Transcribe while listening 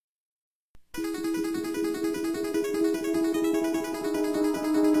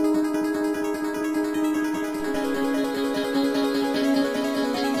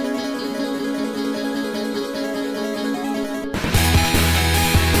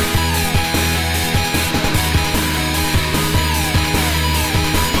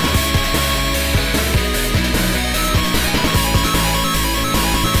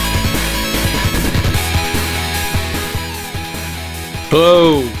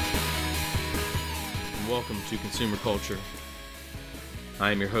Hello, and welcome to Consumer Culture.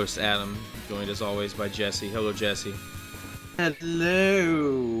 I am your host, Adam, joined as always by Jesse. Hello, Jesse.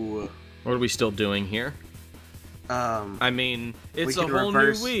 Hello. What are we still doing here? It's a whole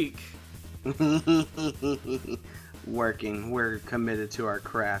new week. Working. We're committed to our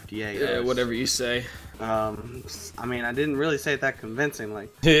craft. Yay. Yeah, whatever you say. I didn't really say it that convincingly.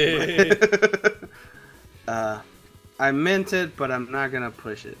 I meant it, but I'm not gonna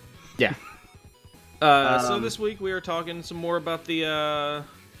push it. Yeah. So this week we are talking some more about the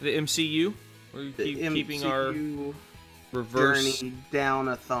MCU. We're keeping our reverse journey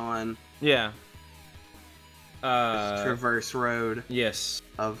down-a-thon. Yeah. Traverse road. Yes.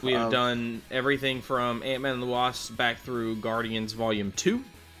 We have done everything from Ant-Man and the Wasp back through Guardians Volume 2.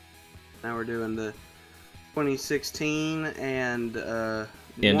 Now we're doing the 2016 and end of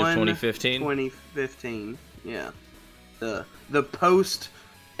 2015. 2015. Yeah. The post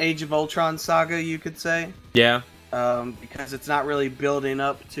Age of Ultron saga, you could say. Yeah. Because it's not really building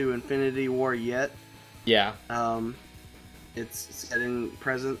up to Infinity War yet. Yeah. It's setting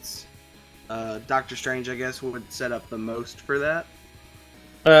presence. Doctor Strange, I guess, would set up the most for that.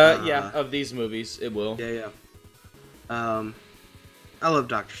 Yeah, of these movies, it will. Yeah. I love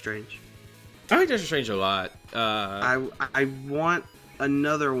Doctor Strange. I like Doctor Strange a lot. I want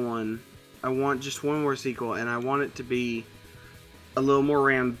another one. I want just one more sequel, and I want it to be a little more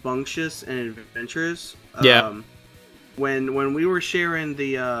rambunctious and adventurous. Yeah. When we were sharing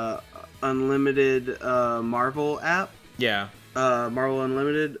the Unlimited Marvel app. Yeah. Marvel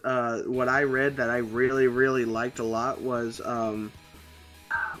Unlimited. What I read that I really, really liked a lot was what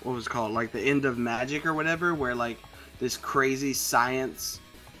was it called? Like the End of Magic or whatever, where like this crazy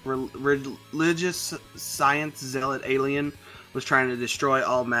religious science zealot alien was trying to destroy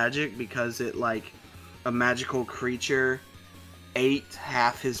all magic because it like a magical creature ate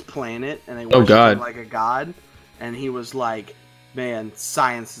half his planet and they worshipped him like a god, and he was like, man,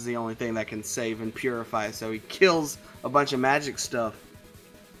 science is the only thing that can save and purify, so he kills a bunch of magic stuff.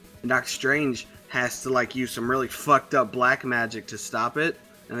 And Doctor Strange has to like use some really fucked up black magic to stop it,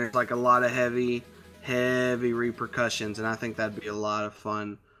 and there's like a lot of heavy repercussions, and I think that'd be a lot of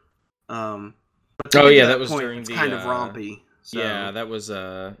fun. That was during the kind of rompy. So. Yeah, that was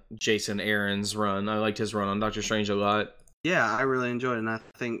Jason Aaron's run. I liked his run on Doctor Strange a lot. Yeah, I really enjoyed it, and I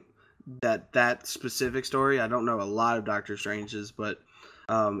think that specific story, I don't know a lot of Doctor Strange's, but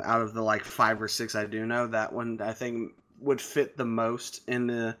out of the like 5 or 6 I do know, that one I think would fit the most in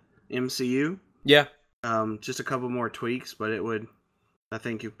the MCU. Yeah. Just a couple more tweaks, but I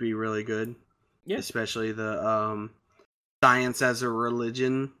think it'd be really good. Yeah. Especially the science as a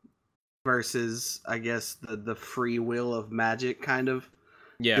religion versus, I guess, the free will of magic kind of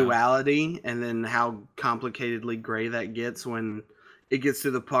duality, and then how complicatedly gray that gets when it gets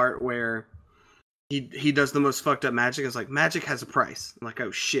to the part where he does the most fucked up magic. It's like, magic has a price. I'm like, oh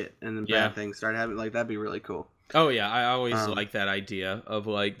shit, and then bad things start happening. Like, that'd be really cool. Oh yeah, I always like that idea of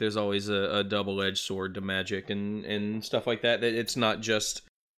like there's always a double-edged sword to magic and stuff like that. That it's not just,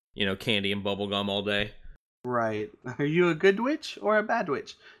 candy and bubblegum all day. Right. Are you a good witch or a bad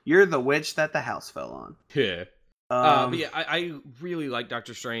witch? You're the witch that the house fell on. Yeah. But yeah, I really like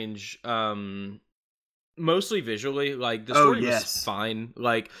Doctor Strange. Mostly visually, like the story was fine.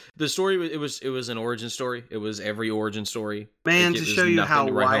 Like the story, it was an origin story. It was every origin story. Man, to show you how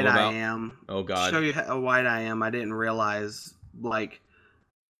white I am. Oh god. To show you how white I am, I didn't realize like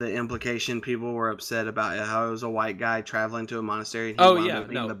the implication. People were upset about how it was a white guy traveling to a monastery.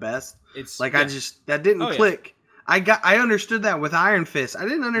 Being the best. It's like that didn't click. Yeah. I understood that with Iron Fist. I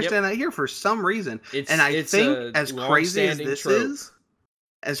didn't understand that here for some reason. I think as crazy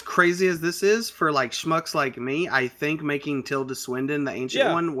as this is for like schmucks like me, I think making Tilda Swinton the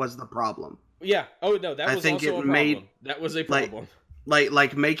Ancient One was the problem. Yeah. Oh no, that was also a problem. That was a problem.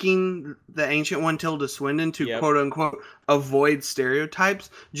 Like making the Ancient One Tilda Swinton to quote unquote avoid stereotypes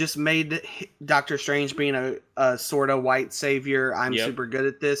just made Doctor Strange being a sort of white savior, I'm super good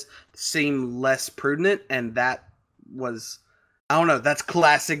at this, seem less prudent, and that was, I don't know, that's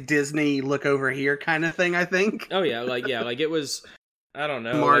classic Disney look over here kind of thing, I think. Oh yeah, like it was, I don't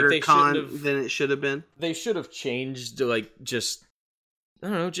know, smarter like than it should have been. They should have changed to like just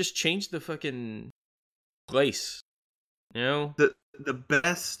change the fucking place. The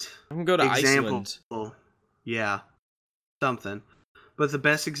best I'm gonna go to example, Iceland. Yeah, something. But the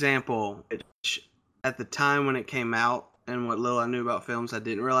best example, at the time when it came out, and what little I knew about films, I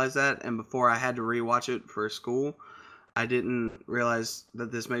didn't realize that. And before I had to rewatch it for school, I didn't realize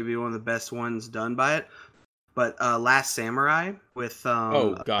that this may be one of the best ones done by it. But Last Samurai with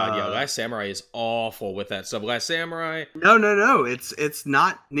oh god, yeah, Last Samurai is awful with that stuff. Last Samurai. No. It's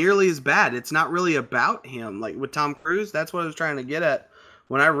not nearly as bad. It's not really about him. Like with Tom Cruise, that's what I was trying to get at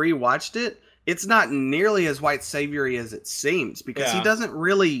when I rewatched it. It's not nearly as white saviory as it seems because he doesn't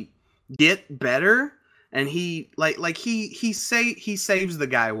really get better, and he he saves the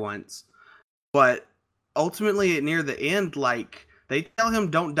guy once, but ultimately near the end, like they tell him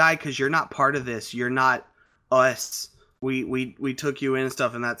don't die because you're not part of this. You're not us. We took you in and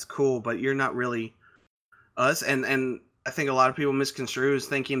stuff, and that's cool, but you're not really us. And I think a lot of people misconstrue as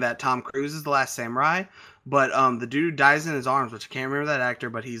thinking that Tom Cruise is the Last Samurai, but the dude dies in his arms, which I can't remember that actor,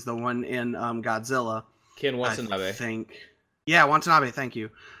 but he's the one in Godzilla. Ken Watanabe. I think. Yeah, Watanabe. Thank you.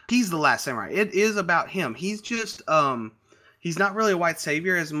 He's the Last Samurai. It is about him. He's just he's not really a white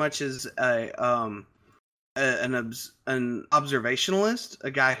savior as much as an observationalist,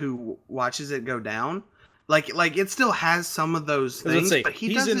 a guy who watches it go down. Like it still has some of those things, but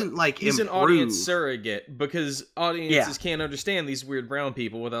he doesn't he's improve. An audience surrogate because audiences can't understand these weird brown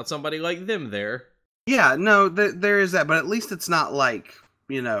people without somebody like them there. Yeah, no, there is that, but at least it's not like,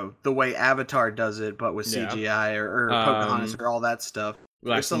 you know, the way Avatar does it, but with CGI or Pocahontas or all that stuff.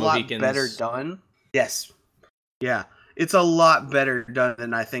 It's a lot better done. Yes. Yeah. It's a lot better done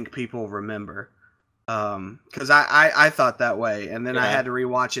than I think people remember. Because I thought that way, and then I had to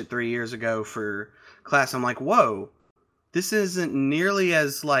rewatch it 3 years ago for class. I'm like, whoa, this isn't nearly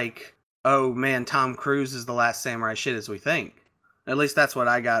as like, oh man, Tom Cruise is the Last Samurai shit as we think. At least that's what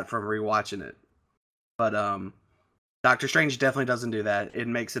I got from rewatching it. But Doctor Strange definitely doesn't do that. It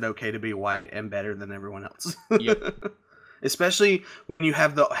makes it okay to be white and better than everyone else. Yep. Especially when you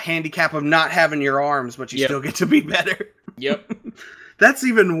have the handicap of not having your arms, but you still get to be better. Yep. That's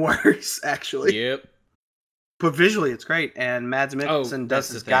even worse, actually. Yep. But visually, it's great, and Mads Mikkelsen does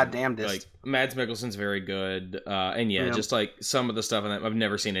his goddamnedest. Like, Mads Mikkelsen's very good, and just like some of the stuff in that, I've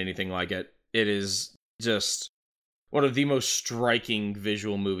never seen anything like it. It is just one of the most striking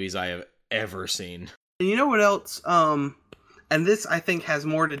visual movies I have ever seen. And you know what else? And this, I think, has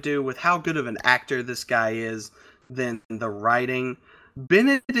more to do with how good of an actor this guy is than the writing.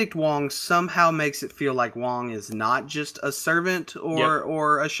 Benedict Wong somehow makes it feel like Wong is not just a servant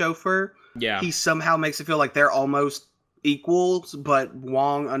or a chauffeur. Yeah. He somehow makes it feel like they're almost equals, but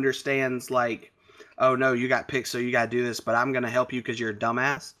Wong understands, like, oh no, you got picked, so you got to do this, but I'm going to help you because you're a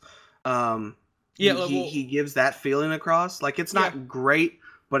dumbass. He gives that feeling across. Like, it's not great,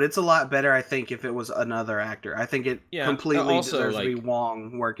 but it's a lot better, I think, if it was another actor. I think it completely deserves to be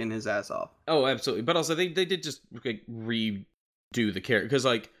Wong working his ass off. Oh, absolutely. But also, they did just like, redo the character, because,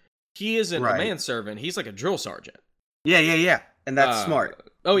 like, he isn't a manservant, he's like a drill sergeant. Yeah. And that's smart.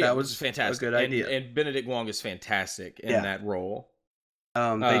 Oh yeah, that was fantastic. A good idea. And Benedict Wong is fantastic in that role.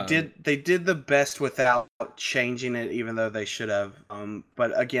 They did the best without changing it, even though they should have.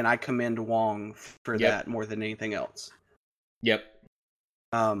 But again, I commend Wong for that more than anything else. Yep.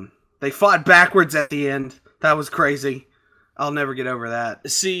 They fought backwards at the end. That was crazy. I'll never get over that.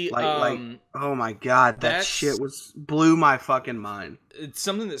 See, oh my god, that shit blew my fucking mind. It's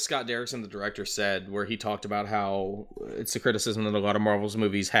something that Scott Derrickson, the director, said, where he talked about how it's a criticism that a lot of Marvel's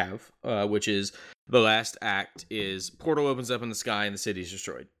movies have, which is the last act is portal opens up in the sky and the city's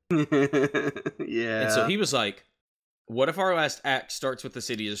destroyed. Yeah. And so he was like, what if our last act starts with the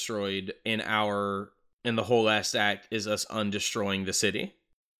city destroyed and the whole last act is us undestroying the city?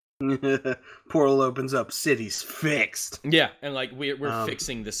 Portal opens up, city's fixed. Yeah, and like we're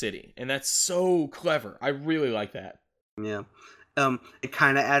fixing the city, and that's so clever. I really like that. Yeah, it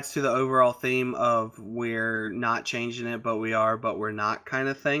kind of adds to the overall theme of we're not changing it, but we are, but we're not kind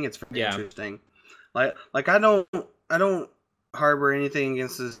of thing. It's very interesting. Like I don't harbor anything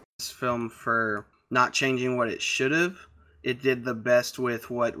against this film for not changing what it should have. It did the best with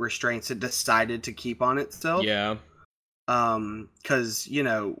what restraints it decided to keep on itself. Yeah. Because, you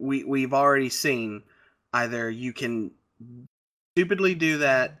know, we've already seen either you can stupidly do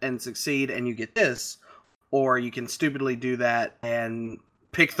that and succeed and you get this, or you can stupidly do that and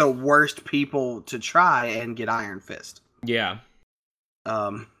pick the worst people to try and get Iron Fist. Yeah.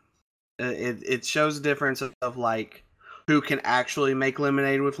 It shows a difference of like who can actually make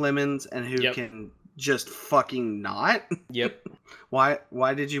lemonade with lemons and who can just fucking not. Yep.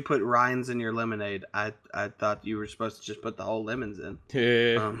 Why did you put rinds in your lemonade? I thought you were supposed to just put the whole lemons in.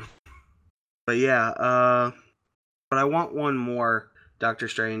 But yeah, but I want one more Doctor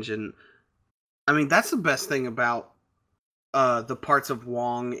Strange, and I mean that's the best thing about the parts of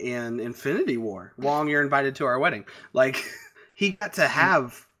Wong in Infinity War. Wong, you're invited to our wedding. Like he got to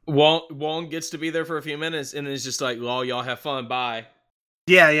have Wong gets to be there for a few minutes and is just like, "Well, y'all have fun, bye."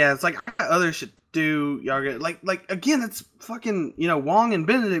 Yeah. It's like I got other shit to do. Y'all get like again. It's fucking Wong and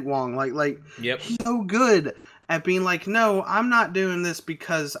Benedict Wong. Yep. He's so good at being like, no, I'm not doing this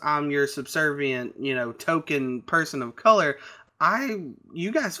because I'm your subservient, token person of color.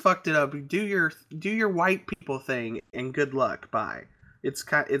 You guys fucked it up. Do your white people thing and good luck. Bye. It's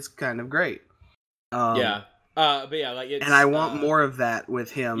kind of great. Yeah. But yeah, like it's, and I want more of that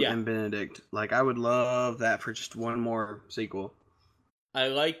with him yeah. and Benedict. Like I would love that for just one more sequel. I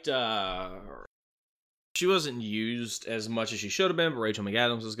liked she wasn't used as much as she should have been, but Rachel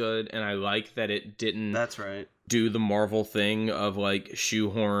McAdams was good, and I like that it didn't That's right. do the Marvel thing of like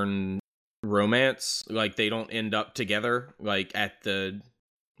shoehorn romance. Like they don't end up together like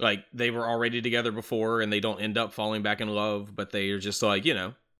they were already together before and they don't end up falling back in love, but they are just like,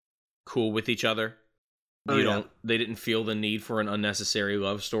 cool with each other. They didn't feel the need for an unnecessary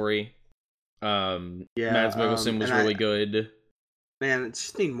love story. Mads Mikkelsen was really good. Man, it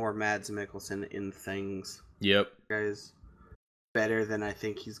just need more Mads Mikkelsen in things. Yep. Guys, better than I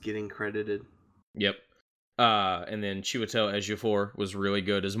think he's getting credited. Yep. And then Chiwetel Ejiofor was really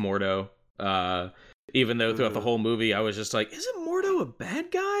good as Mordo. Even though throughout the whole movie I was just like, isn't Mordo a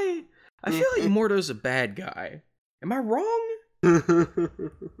bad guy? I feel like Mordo's a bad guy. Am I wrong?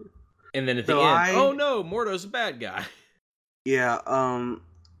 And then at the end, oh no, Mordo's a bad guy. Yeah,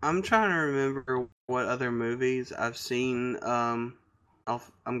 I'm trying to remember what other movies I've seen. I'm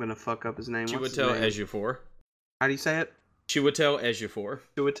gonna fuck up his name. Chiwetel Ejiofor. How do you say it? Chiwetel Ejiofor.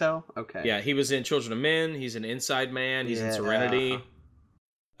 Chiwetel? Okay. Yeah, he was in Children of Men. He's in Inside Man. He's in Serenity.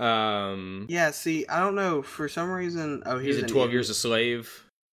 Yeah, see, I don't know. For some reason... Oh, he's in 12 Years a Slave.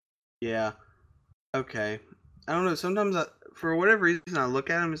 Yeah. Okay. I don't know. Sometimes, for whatever reason, I look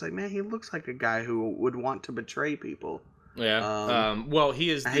at him, it's like, man, he looks like a guy who would want to betray people. Yeah. Well, he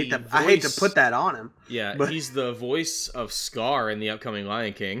is I hate to put that on him. Yeah, but he's the voice of Scar in the upcoming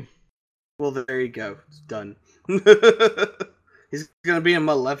Lion King. Well, there you go. It's done. He's going to be in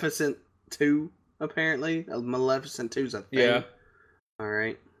Maleficent 2, apparently. Maleficent 2's a thing. Yeah. All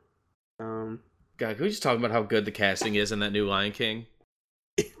right. God, can we just talk about how good the casting is in that new Lion King?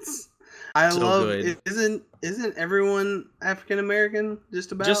 I love it. Isn't everyone African American?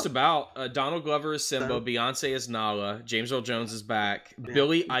 Just about. Donald Glover is Simba. Beyonce is Nala. James Earl Jones is back. Yeah.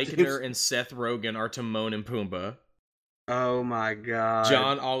 Billy Eichner and Seth Rogen are Timon and Pumbaa. Oh my god.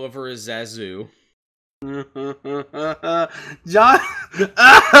 John Oliver is Zazu. John.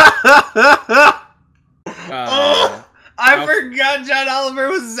 I forgot John Oliver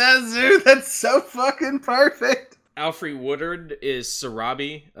was Zazu. That's so fucking perfect. Alfre Woodard is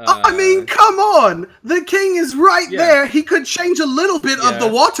Sarabi. I mean, come on! The king is right there. He could change a little bit of the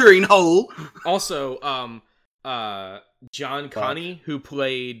watering hole. Also, John Connie, who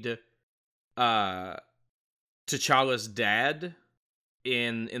played T'Challa's dad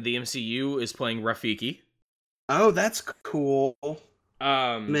in the MCU, is playing Rafiki. Oh, that's cool.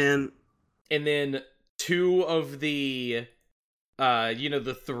 Man. And then two of the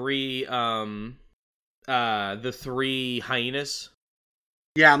the three hyenas.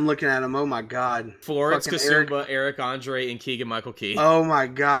 Yeah, I'm looking at them. Oh my god. Florence Kasumba, Eric Andre, and Keegan-Michael Key. Oh my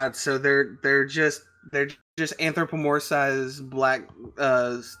god. So they're just anthropomorphized black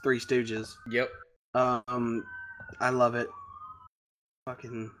Three Stooges. Yep. I love it.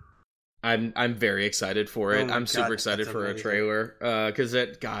 Fucking I'm very excited for it. I'm super excited for a trailer. Cause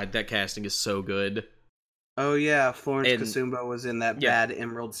that casting is so good. Oh yeah, Florence Kasumba was in that bad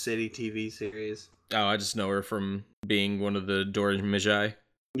Emerald City TV series. Oh, I just know her from being one of the Dora Milaje.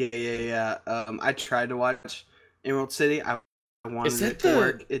 Yeah. I tried to watch Emerald City. I wanted it to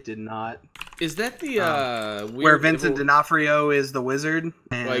work. It did not. Is that the weird, where Vincent D'Onofrio is the wizard?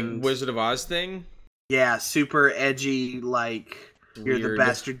 And, like Wizard of Oz thing? Yeah, super edgy, like you're the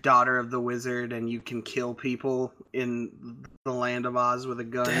bastard daughter of the wizard and you can kill people in the land of Oz with a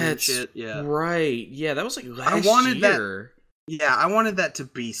gun and shit. Yeah. Right. Yeah, that was like last year. Yeah, I wanted that to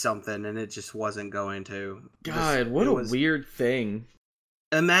be something, and it just wasn't going to. God, what a weird thing.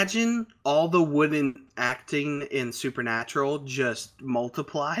 Imagine all the wooden acting in Supernatural just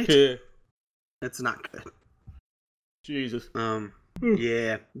multiplied. It's not good. Jesus.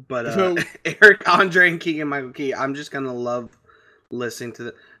 Yeah, but Eric Andre and Keegan-Michael Key, I'm just gonna love listening to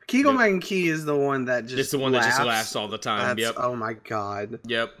the... Keegan-Michael Key is the one that just It's the one that just laughs all the time. Yep. Oh my god.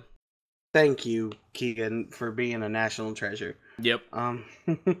 Yep. Thank you, Keegan, for being a national treasure. Yep. And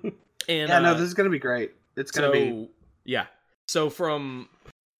no, this is gonna be great. It's gonna be. Yeah. So from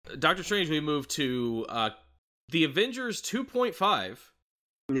Doctor Strange, we move to the Avengers 2.5.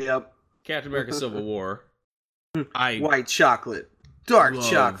 Yep. Captain America: Civil War. White chocolate, dark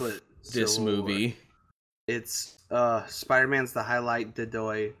chocolate. This movie. It's Spider-Man's the highlight,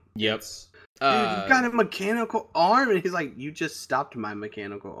 Dedoy. Yep. Dude, you got a mechanical arm, and he's like, "You just stopped my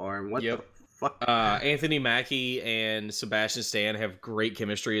mechanical arm." What the fuck? Anthony Mackie and Sebastian Stan have great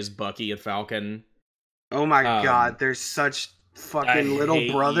chemistry as Bucky and Falcon. Oh my god, they're such fucking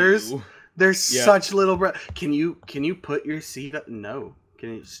little brothers. You. They're such little Can you put your seat up? No.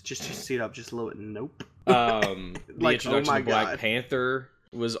 Can you just your seat up just a little bit? Nope. The introduction of Black Panther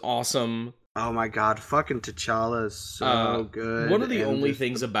was awesome. Oh my god, fucking T'Challa is so good. One of the only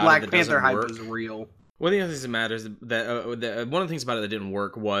things about Black it that Panther doesn't hype work, is real. one of the other things that matters that one of the things about it that didn't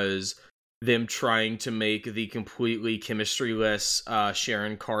work was them trying to make the completely chemistry-less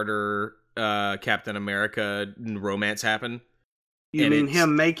Sharon Carter Captain America romance happen. You mean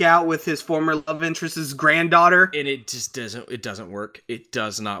him make out with his former love interest's granddaughter? And it just doesn't work. It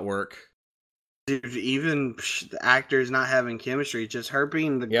does not work. Dude, even the actors not having chemistry, just her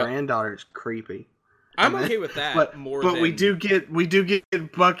being the granddaughter is creepy. I'm okay with that. But we do get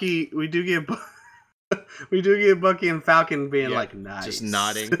Bucky. We do get Bucky and Falcon being like, nice, just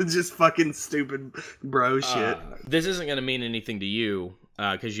nodding, just fucking stupid bro shit. This isn't gonna mean anything to you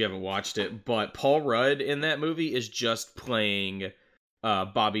because you haven't watched it, but Paul Rudd in that movie is just playing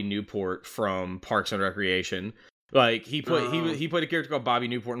Bobby Newport from Parks and Recreation. Like he played a character called Bobby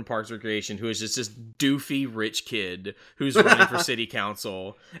Newport in Parks and Recreation, who is just this doofy rich kid who's running for city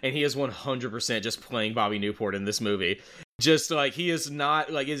council, and he is 100% just playing Bobby Newport in this movie. Just like he is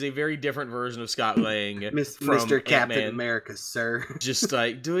not like is a very different version of Scott Lang, Mr. Captain Ant-Man. America, sir. Just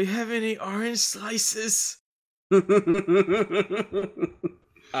like, do we have any orange slices? So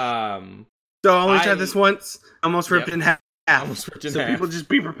I only tried this once. Almost ripped in half. So people just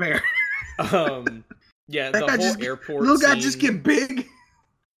be prepared. Yeah, the whole airport little guy just get big.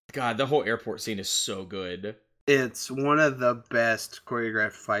 God, the whole airport scene is so good. It's one of the best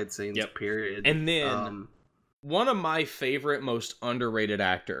choreographed fight scenes, period. And then, one of my favorite, most underrated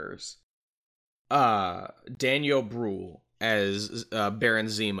actors, Daniel Bruhl as Baron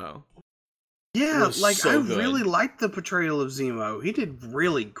Zemo. Yeah, like, so I really liked the portrayal of Zemo. He did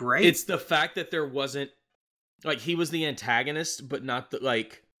really great. It's the fact that there wasn't, like, he was the antagonist, but not the,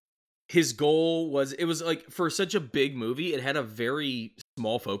 like, his goal was, it was, like, for such a big movie, it had a very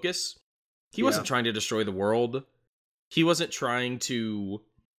small focus. He wasn't trying to destroy the world. He wasn't trying to,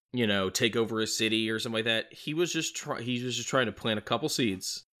 you know, take over a city or something like that. He was just trying to plant a couple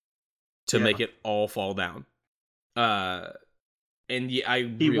seeds to make it all fall down. And yeah, I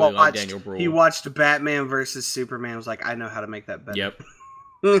really like Daniel Bruhl. He watched Batman versus Superman. Was like, I know how to make that better. Yep.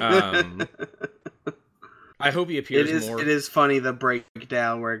 I hope he appears more. It is funny, the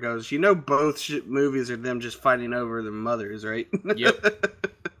breakdown where it goes, you know, both movies are them just fighting over their mothers, right? Yep.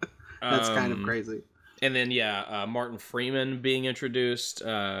 That's kind of crazy. And then, Martin Freeman being introduced,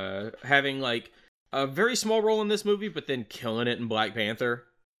 having, like, a very small role in this movie, but then killing it in Black Panther.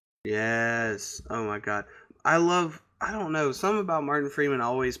 Yes. Oh, my God. I don't know, something about Martin Freeman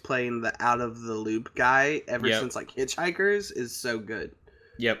always playing the out-of-the-loop guy ever since, like, Hitchhikers is so good.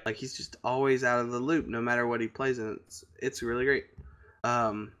 Yep. Like, he's just always out of the loop, no matter what he plays in. It's really great.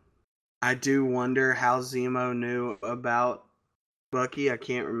 I do wonder how Zemo knew about Bucky. I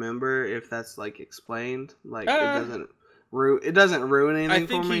can't remember if that's, like, explained. Like, it doesn't ruin anything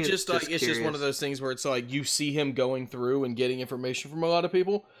for me. I think it's just one of those things where it's like, you see him going through and getting information from a lot of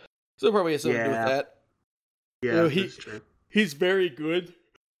people. So it probably has something to do with that. Yeah, that's true. He's very good.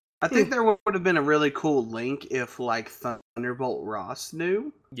 I think there would have been a really cool link if, like, Thunderbolt Ross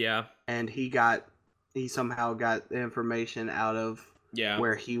knew. Yeah. And he somehow got the information out of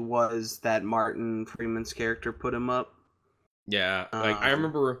where he was that Martin Freeman's character put him up. Yeah. Like, I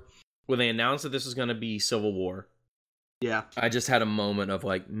remember when they announced that this was going to be Civil War. Yeah. I just had a moment of,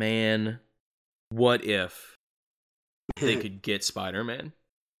 like, man, what if they could get Spider-Man?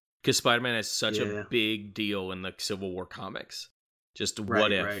 Because Spider-Man is such a big deal in the Civil War comics. Just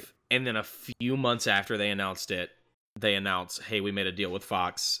what if? Right. And then a few months after they announced it, they announced, hey, we made a deal with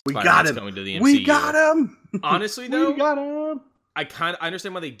Fox. We got him. Going to the MCU. We got him. Honestly, though, we got him. I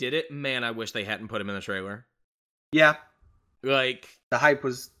understand why they did it. Man, I wish they hadn't put him in the trailer. Yeah. Like, the hype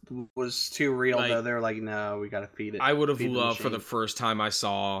was too real, like, though. They were like, no, we got to feed it. I would have loved for the first time I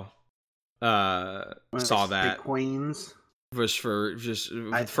saw that. Queens.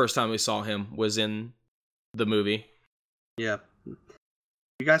 The first time we saw him was in the movie. Yeah.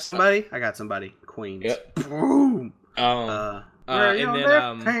 You got somebody? I got somebody. Queens. Yep. Boom. And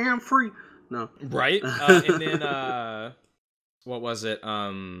then free. No. Right? And then what was it?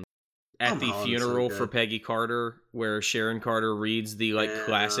 At the funeral for Peggy Carter, where Sharon Carter reads the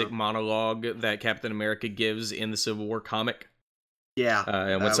classic monologue that Captain America gives in the Civil War comic. Yeah.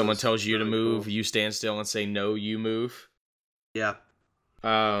 And when someone tells you to move, you stand still and say, no, you move. Yeah.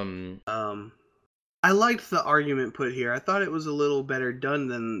 I liked the argument put here. I thought it was a little better done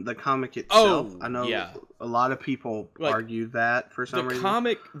than the comic itself. I know a lot of people argue that for some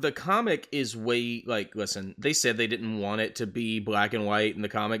reason. The comic is way, listen, they said they didn't want it to be black and white in the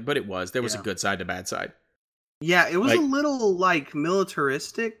comic, but it was. There was a good side to bad side. Yeah, it was a little,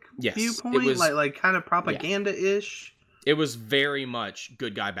 militaristic viewpoint. It was, like kind of propaganda-ish. It was very much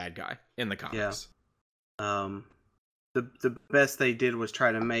good guy, bad guy in the comics. Yeah. The best they did was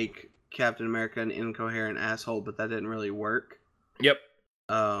try to make Captain America an incoherent asshole, but that didn't really work. Yep.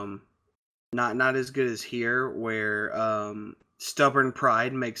 Not as good as here, where stubborn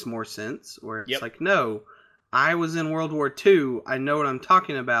pride makes more sense. Where it's like, no, I was in World War II. I know what I'm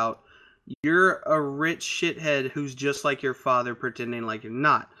talking about. You're a rich shithead who's just like your father, pretending like you're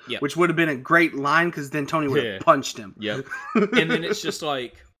not. Yep. Which would have been a great line, because then Tony would have punched him. Yep. And then it's just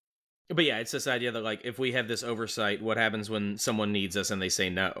like, but yeah, it's this idea that if we have this oversight, what happens when someone needs us and they say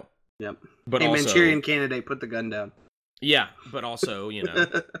no? Yep. But hey, also, Manchurian Candidate, put the gun down. Yeah, but also,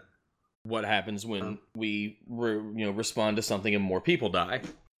 what happens when we respond to something and more people die?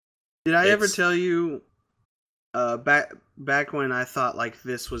 Did I ever tell you back when I thought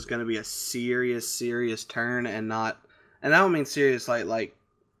this was going to be a serious turn, and I don't mean serious like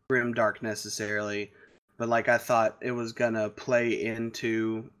grim dark necessarily, but I thought it was going to play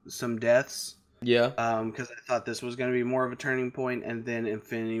into some deaths. Yeah. Because I thought this was going to be more of a turning point, and then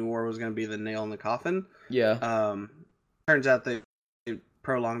Infinity War was going to be the nail in the coffin. Yeah. Turns out they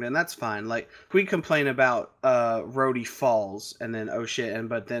prolonged it, and that's fine. We complain about Rhodey falls, and then oh shit,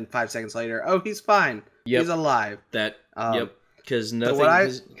 but then 5 seconds later, oh, he's fine. Yep. He's alive. Because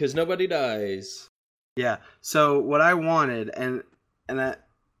nobody dies. Yeah. So what I wanted, and I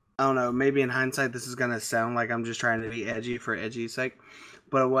don't know, maybe in hindsight this is gonna sound like I'm just trying to be edgy for edgy's sake.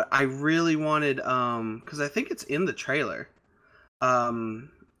 But what I really wanted, because I think it's in the trailer,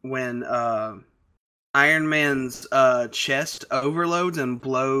 when Iron Man's chest overloads and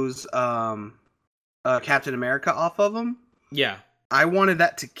blows Captain America off of him. Yeah. I wanted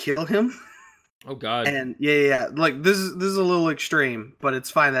that to kill him. Oh God. And yeah. This is a little extreme, but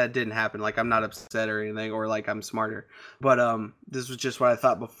it's fine that it didn't happen. I'm not upset or anything, or I'm smarter. But this was just what I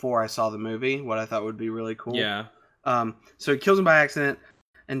thought before I saw the movie. What I thought would be really cool. Yeah. So he kills him by accident.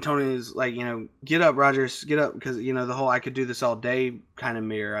 And Tony is get up, Rogers, get up, because the whole I could do this all day kind of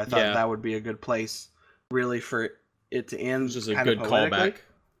mirror. I thought that would be a good place, really, for it to end. This is a good callback.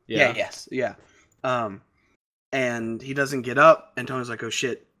 Yeah. And he doesn't get up, and Tony's like, "Oh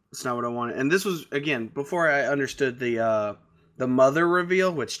shit, that's not what I wanted." And this was again before I understood the mother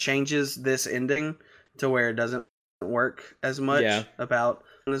reveal, which changes this ending to where it doesn't work as much about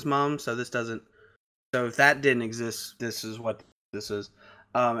his mom. So this doesn't. So if that didn't exist, this is what this is.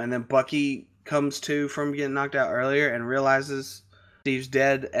 And then Bucky comes to from getting knocked out earlier and realizes Steve's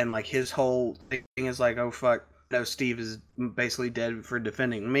dead, and his whole thing is oh fuck, no, Steve is basically dead for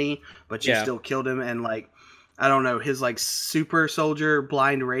defending me, but you still killed him. And I don't know, his super soldier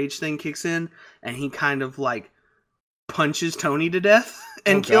blind rage thing kicks in, and he kind of punches Tony to death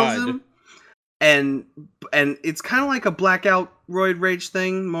and kills him. And it's kind of like a blackout roid rage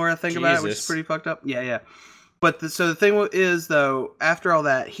thing, more I think about it, which is pretty fucked up. Yeah. But so the thing is, though, after all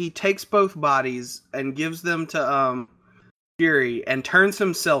that, he takes both bodies and gives them to Fury and turns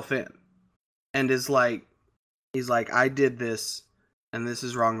himself in, and is he's like, I did this, and this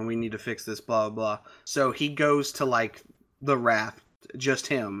is wrong, and we need to fix this, blah, blah, blah. So he goes to the raft, just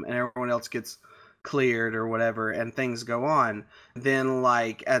him, and everyone else gets cleared or whatever, and things go on. Then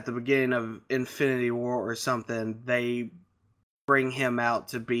at the beginning of Infinity War or something, they bring him out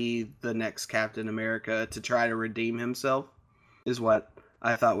to be the next Captain America to try to redeem himself, is what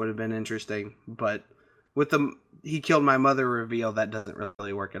I thought would have been interesting. But with the he killed my mother reveal, that doesn't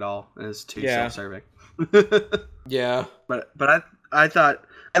really work at all, and it's too self-serving. Yeah. But I thought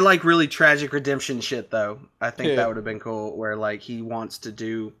I like really tragic redemption shit though. I think that would have been cool, where he wants to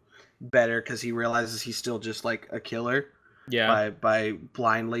do better because he realizes he's still just a killer. Yeah. By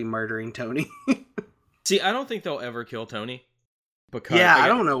blindly murdering Tony. See, I don't think they'll ever kill Tony. Because I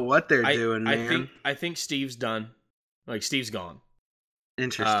don't know what they're doing, man. I think Steve's done. Steve's gone.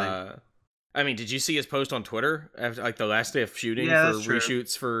 Interesting. I mean, did you see his post on Twitter after the last day of shooting for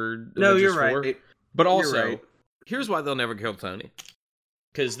reshoots for No, Avengers you're 4? right. But also, here's why they'll never kill Tony.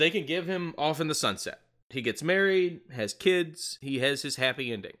 Because they can give him off in the sunset. He gets married, has kids, he has his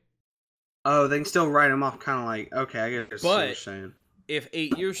happy ending. Oh, they can still write him off kind of okay, I guess what you're saying. If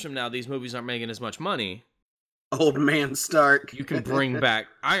 8 years from now these movies aren't making as much money, Old Man Stark, you can bring back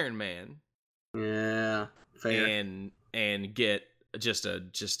Iron Man. Yeah, fair. And get just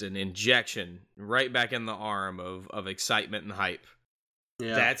an injection right back in the arm of excitement and hype.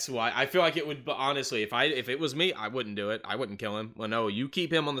 Yeah. That's why I feel like it would. But honestly, if it was me, I wouldn't do it. I wouldn't kill him. Well, no, you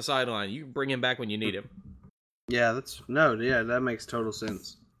keep him on the sideline. You bring him back when you need him. Yeah, that makes total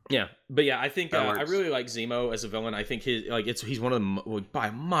sense. Yeah, but yeah, I think I really like Zemo as a villain. I think he's one of the by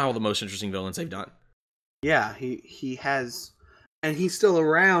a mile the most interesting villains they've done. Yeah, he has, and he's still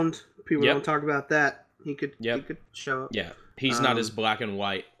around. People don't talk about that. He could show up. Yeah, he's not as black and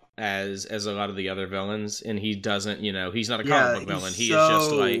white as a lot of the other villains, and he doesn't, he's not a comic book villain. He is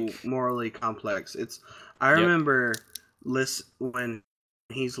just like morally complex. I remember when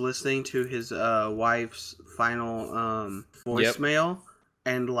he's listening to his wife's final voicemail,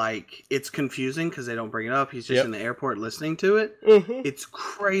 and like it's confusing because they don't bring it up. He's just in the airport listening to it. Mm-hmm. It's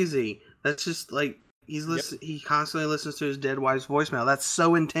crazy. That's just like he constantly listens to his dead wife's voicemail. That's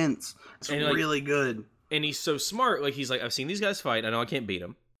so intense. It's really good. And he's so smart. Like, he's like, I've seen these guys fight. I know I can't beat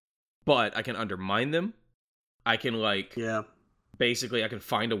them, but I can undermine them. I can basically I can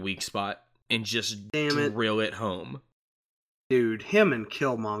find a weak spot and just drill it home. Dude, him and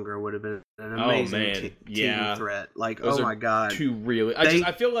Killmonger would have been an amazing team threat. Like, those my god,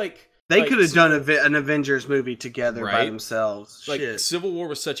 I feel like they could have done an Avengers movie together by themselves. Like, Civil War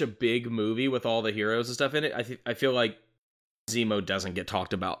was such a big movie with all the heroes and stuff in it. I feel like Zemo doesn't get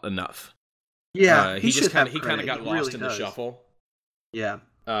talked about enough. Yeah, he kind of got lost in the shuffle. Yeah,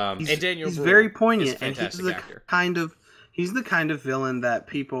 and Daniel he's Brühl very poignant, and he's the kind of villain that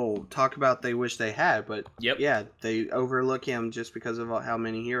people talk about they wish they had, but they overlook him just because of how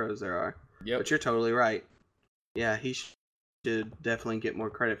many heroes there are. Yep. But you're totally right. Yeah, he should definitely get more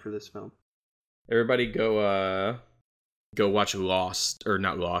credit for this film. Everybody go watch Lost, or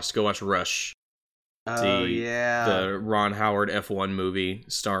not Lost, go watch Rush. Oh, the Ron Howard F1 movie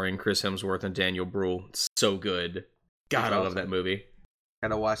starring Chris Hemsworth and Daniel Brühl. It's so good. God, I love that movie.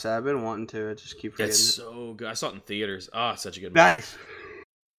 Gotta watch that. I've been wanting to. I just keep forgetting. It's so good. I saw it in theaters. It's such a good movie. Nice.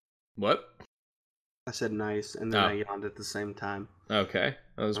 What? I said nice, and then I yawned at the same time. Okay.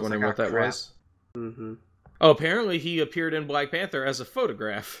 I was wondering what that was. Mm-hmm. Oh, apparently he appeared in Black Panther as a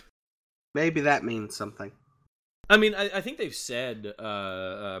photograph. Maybe that means something. I mean, I think they've said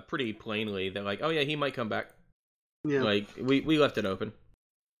pretty plainly that, like, oh yeah, he might come back. Yeah. Like, we left it open.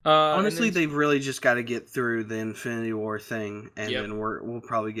 Honestly, they've really just got to get through the Infinity War thing, and then we'll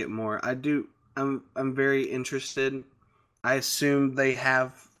probably get more. I'm very interested. I assume they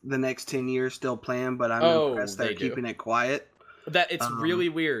have the next 10 years still planned, but I'm impressed they're keeping it quiet. That it's really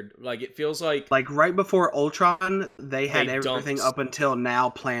weird. Like, it feels like right before Ultron, they had everything up until now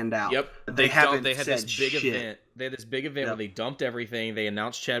planned out. Yep, they had this big event. They had this big event where they dumped everything. They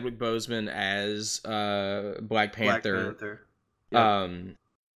announced Chadwick Boseman as Black Panther. Yep.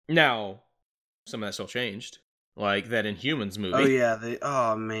 Now, some of that still changed. Like that Inhumans movie. Oh yeah,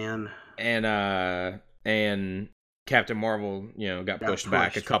 oh man. And Captain Marvel, got pushed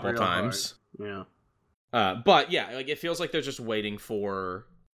back a couple times. Hard. Yeah. But yeah, like it feels like they're just waiting for,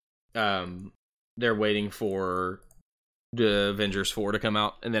 they're waiting for the Avengers 4 to come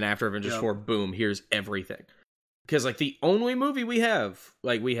out, and then after Avengers 4, boom, here's everything. Because like the only movie we have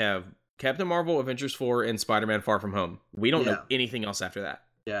Captain Marvel, Avengers 4, and Spider-Man: Far From Home. We don't know anything else after that.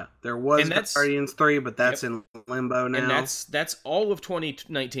 Yeah, there was Guardians 3, but that's in limbo now. And that's all of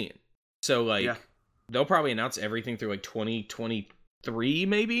 2019. So like they'll probably announce everything through like 2023,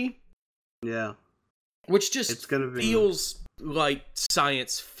 maybe. Yeah. Which just feels like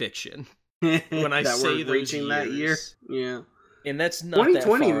science fiction when I say those years. That year. Yeah. And that's not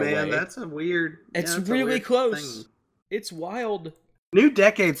 2020, that far man. away. That's a weird. It's really close. Thing. It's wild. New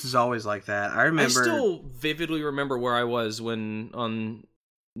Decades is always like that. I still vividly remember where I was when on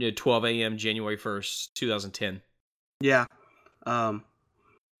 12 a.m. January 1st, 2010. Yeah.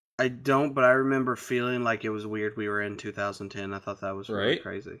 I don't, but I remember feeling like it was weird we were in 2010. I thought that was really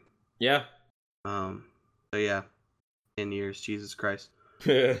crazy. Yeah. So yeah, 10 years, Jesus Christ.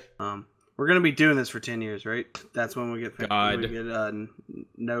 We're gonna be doing this for 10 years, right? That's when we get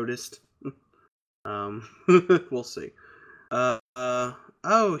noticed. We'll see.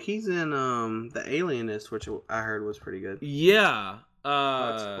 He's in The Alienist, which I heard was pretty good. Yeah.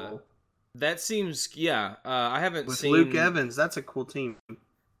 That's cool. That seems I haven't seen Luke Evans. That's a cool team.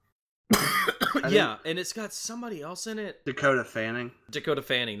 Yeah, and it's got somebody else in it. Dakota Fanning,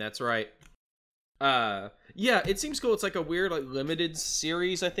 that's right. Yeah, it seems cool. It's like a weird, like, limited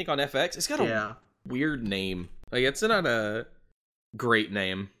series, I think, on FX. It's got a weird name. Like, it's not a great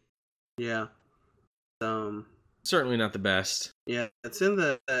name. Yeah. Certainly not the best. Yeah, it's in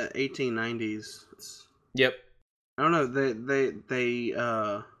the 1890s. Yep. I don't know.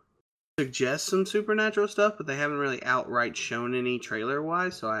 They suggests some supernatural stuff, but they haven't really outright shown any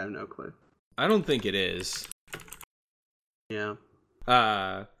trailer-wise, so I have no clue. I don't think it is. Yeah.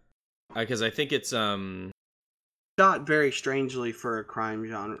 Because I think it's shot very strangely for a crime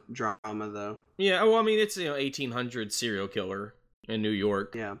drama, though. Yeah, well, I mean, it's 1800 serial killer in New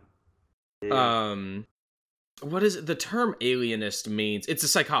York. Yeah. What is it? The term alienist means it's a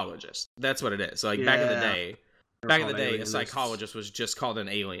psychologist. That's what it is. Like back in the day, a psychologist was just called an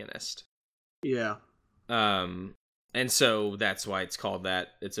alienist. Yeah. And so that's why it's called that.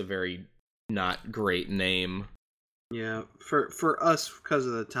 It's a very not great name. Yeah, for us because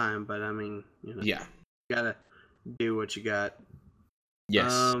of the time, but I mean, yeah, you gotta do what you got.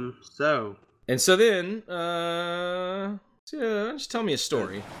 Yes. So then, just tell me a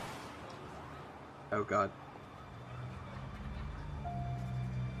story. Oh God.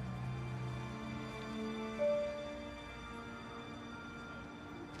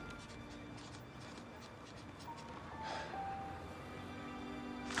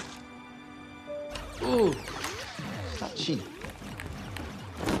 Ooh. Cheap.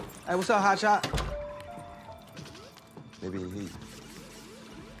 Hey, what's up, Hotshot? Maybe he.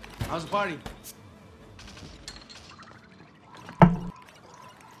 How's the party?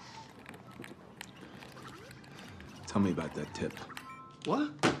 Tell me about that tip. What?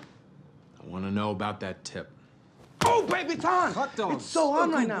 I want to know about that tip. Oh, baby, time! It's so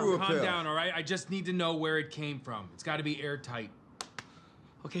on right now. Calm down, all right? I just need to know where it came from. It's got to be airtight.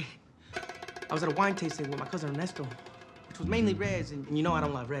 Okay. I was at a wine tasting with my cousin Ernesto, which was mainly reds, and I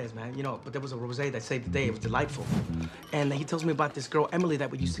don't love reds, man. But there was a rosé that saved the day. It was delightful. And he tells me about this girl, Emily, that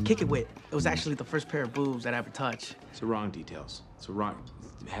we used to kick it with. It was actually the first pair of boobs that I ever touched. It's the wrong details. It's the wrong...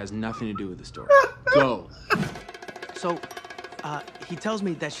 It has nothing to do with the story. Go. So, he tells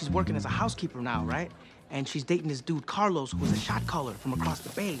me that she's working as a housekeeper now, right? And she's dating this dude, Carlos, who was a shot caller from across the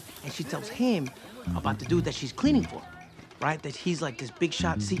bay. And she tells him about the dude that she's cleaning for, right? That he's like this big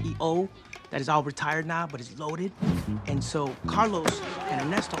shot CEO that is all retired now, but is loaded. And so Carlos and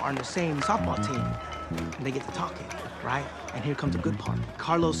Ernesto are on the same softball team. And they get to talking, right? And here comes the good part.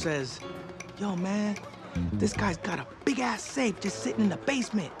 Carlos says, yo, man, this guy's got a big-ass safe just sitting in the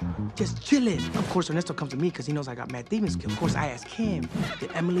basement, just chilling. Of course, Ernesto comes to me because he knows I got mad thieving skill. Of course, I ask him,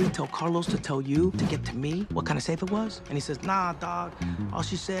 did Emily tell Carlos to tell you to get to me what kind of safe it was? And he says, nah, dog. All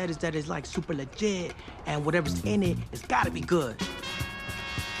she said is that it's like super legit, and whatever's in it, it's gotta be good.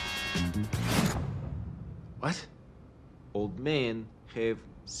 What? Old man have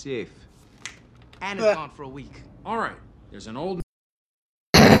safe. And it's gone for a week. All right. There's an old...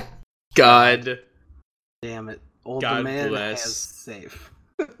 God. Damn it. Old God man bless. has safe.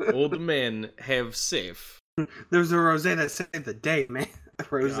 Old men have safe. There's a rosé that saved the day, man. A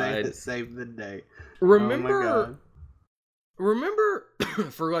rosé God. that saved the day. Remember, Oh my God. remember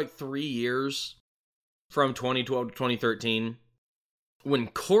for like 3 years, from 2012 to 2013, when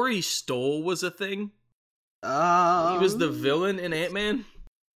Corey Stoll was a thing? He was the villain in Ant-Man?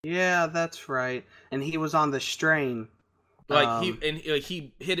 Yeah, that's right. And he was on The Strain. Like,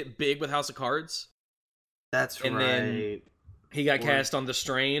 he hit it big with House of Cards. That's And right. then he got cast on The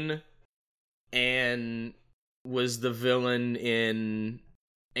Strain and was the villain in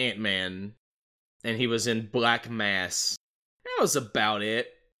Ant-Man. And he was in Black Mass. That was about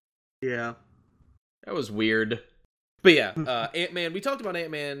it. Yeah. That was weird. But yeah, Ant-Man, we talked about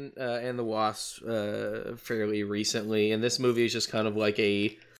Ant-Man and the Wasp fairly recently, and this movie is just kind of like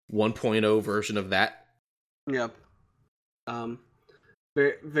a 1.0 version of that. Yep.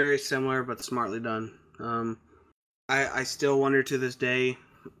 Very, very similar, but smartly done. I still wonder to this day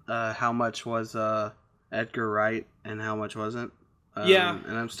how much was Edgar Wright and how much wasn't. Yeah,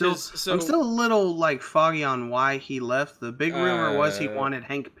 and I'm still a little like foggy on why he left. The big rumor was he wanted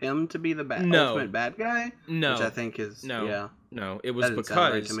Hank Pym to be the ultimate bad guy. No, which I think is no. It was that didn't sound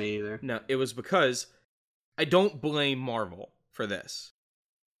right because to me either. No, it was because I don't blame Marvel for this.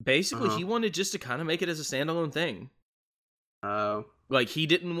 Basically, he wanted just to kind of make it as a standalone thing. Oh. Like, he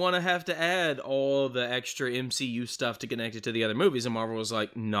didn't want to have to add all the extra MCU stuff to connect it to the other movies, and Marvel was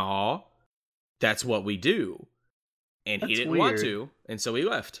like, nah, that's what we do. And he didn't want to, and so he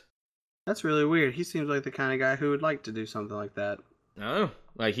left. That's really weird. He seems like the kind of guy who would like to do something like that. No,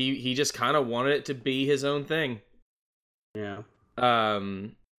 like, he just kind of wanted it to be his own thing. Yeah.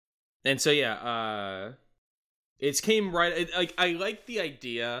 And so, yeah, it came right... I like the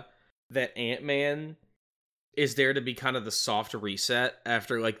idea that Ant-Man is there to be kind of the soft reset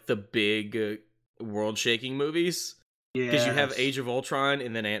after, like, the big world-shaking movies. Because you have Age of Ultron,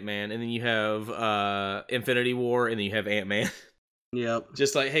 and then Ant-Man, and then you have Infinity War, and then you have Ant-Man. Yep.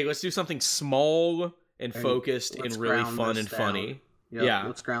 Just like, hey, let's do something small and focused and really fun and funny. Yep. Yeah.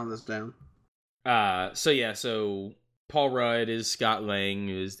 Let's ground this down. So Paul Rudd is Scott Lang,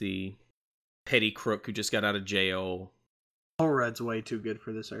 who is the petty crook who just got out of jail. Paul Rudd's way too good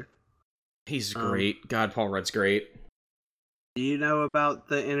for this earth. He's great. God, Paul Rudd's great. Do you know about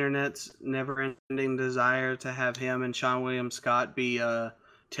the internet's never-ending desire to have him and Sean William Scott be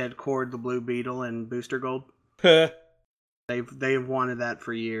Ted Kord, the Blue Beetle, and Booster Gold? They've wanted that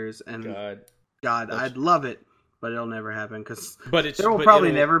for years, and God, I'd love it, but it'll never happen because there will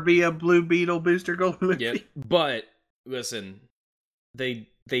probably never be a Blue Beetle Booster Gold movie. Yep. But listen, they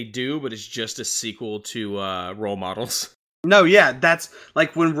do, but it's just a sequel to Role Models. No, yeah, that's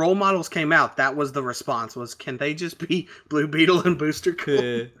like when Role Models came out, that was the response was, can they just be Blue Beetle and Booster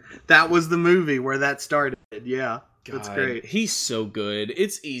Gold? That was the movie where that started. Yeah, God, that's great. He's so good.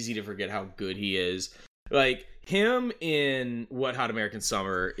 It's easy to forget how good he is. Like, him in Wet Hot American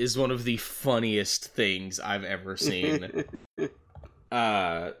Summer is one of the funniest things I've ever seen.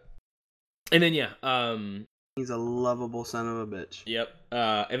 And then, he's a lovable son of a bitch. Yep.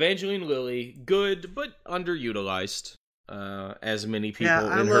 Evangeline Lilly, good, but underutilized. As many people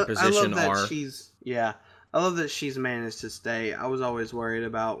in her position are. I love that she's managed to stay. I was always worried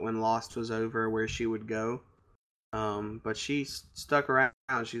about when Lost was over where she would go. But she stuck around.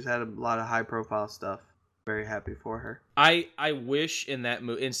 She's had a lot of high profile stuff. Very happy for her. I wish in that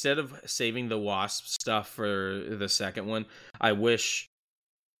movie, instead of saving the Wasp stuff for the second one, I wish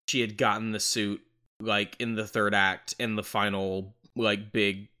she had gotten the suit like in the third act, and the final like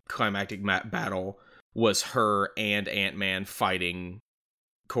big climactic battle was her and Ant-Man fighting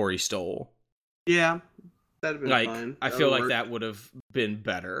Corey Stoll. Yeah, that'd have been fine. I feel like that would have been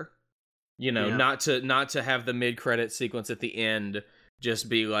better. You know, not to have the mid-credit sequence at the end just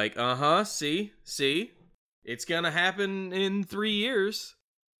be like, see, it's gonna happen in 3 years.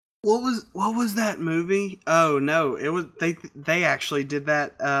 What was that movie? Oh no, it was they actually did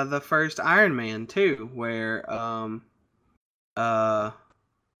that the first Iron Man too, where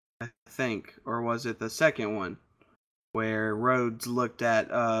I think, or was it the second one where Rhodes looked at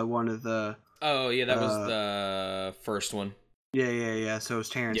one of the... Oh, yeah, that was the first one. Yeah. So it was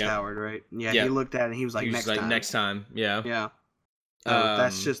Terrence Howard, right? Yeah, he looked at it and he was like, next time. Yeah. Yeah.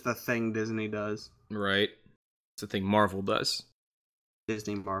 That's just the thing Disney does. Right. It's the thing Marvel does.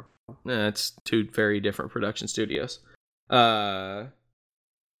 Disney Marvel. Yeah, it's two very different production studios.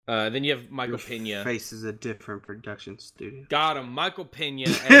 Then you have Michael Pena. Face is a different production studio. Got him. Michael Pena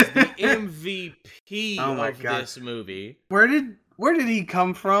as the MVP of this movie. Where did he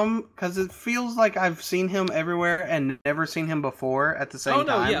come from? Because it feels like I've seen him everywhere and never seen him before at the same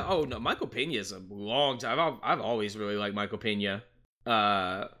time. Oh no, Michael Pena is a long time. I've always really liked Michael Pena.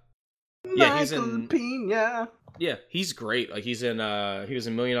 He's in Pena. Yeah, he's great. Like he was in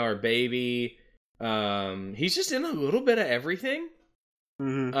 $1 Million Baby. He's just in a little bit of everything.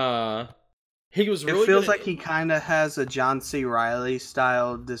 Mm-hmm. He was really. It feels like he kind of has a John C. Reilly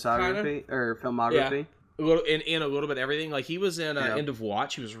style discography or filmography. Yeah. A little in a little bit of everything. Like he was in End of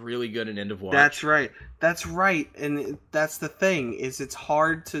Watch. He was really good in End of Watch. That's right. And that's the thing is it's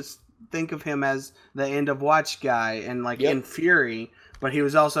hard to think of him as the End of Watch guy and like in Fury, but he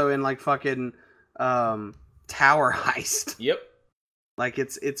was also in like fucking Tower Heist. Yep. Like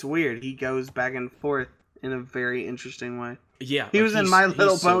it's weird. He goes back and forth in a very interesting way. Yeah, he was in My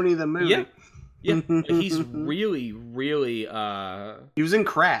Little Pony, the movie. Yeah. He's really, really. He was in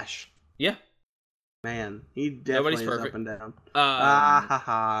Crash. Yeah, man, he definitely is up and down.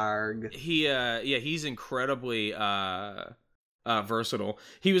 He's incredibly versatile.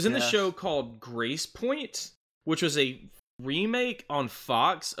 He was in the show called Grace Point, which was a remake on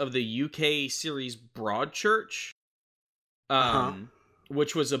Fox of the UK series Broadchurch,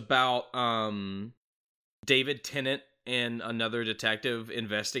 which was about David Tennant and another detective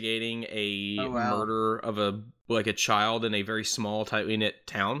investigating a murder of a child in a very small, tightly knit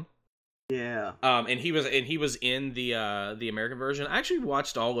town. Yeah. And he was in the American version. I actually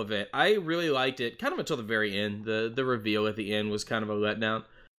watched all of it. I really liked it, kind of until the very end. The reveal at the end was kind of a letdown.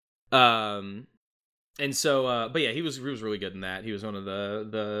 And so, but yeah, he was really good in that. He was one of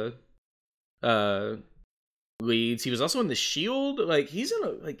the leads. He was also in The Shield. Like he's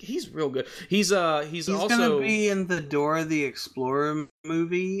real good. He's also gonna be in the Dora the Explorer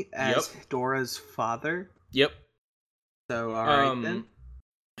movie as Dora's father. Yep. So all right then.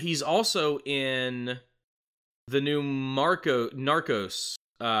 He's also in the new Narcos.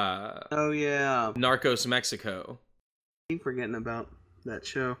 Oh yeah. Narcos Mexico. I keep forgetting about that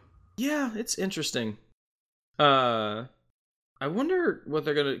show. Yeah, it's interesting. I wonder what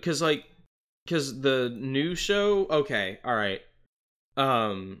they're gonna because the new show. Okay, all right.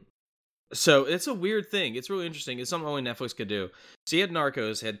 So it's a weird thing. It's really interesting. It's something only Netflix could do. So you had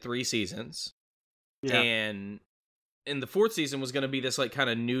Narcos, had 3 seasons. Yeah. And the 4th season was going to be this like kind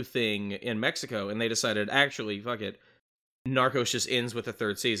of new thing in Mexico. And they decided, actually, fuck it. Narcos just ends with the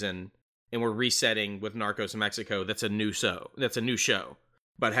 3rd season. And we're resetting with Narcos in Mexico. That's a new show.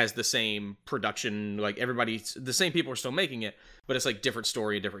 But has the same production. Like the same people are still making it. But it's like different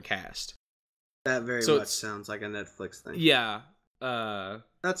story, different cast. That very much sounds like a Netflix thing. Yeah.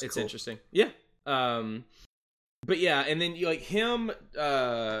 It's cool. Interesting. Yeah. But yeah, and then you like him,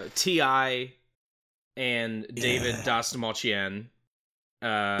 T.I. and David Dastmalchian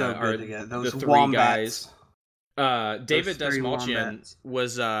are the 3 wombats. guys. David Dastmalchian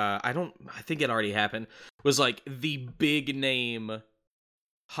was I think it already happened. Was like the big name,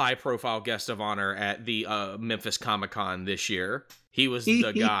 high profile guest of honor at the Memphis Comic-Con this year. He was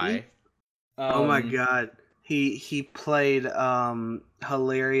the guy. Oh my god. He played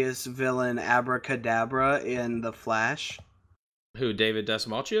hilarious villain Abracadabra in The Flash. Who, David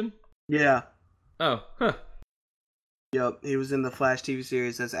Dastmalchian? Yeah. Oh, huh. Yep, he was in the Flash TV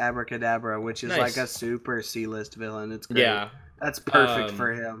series as Abracadabra, which is like a super C-list villain. It's great. Yeah. That's perfect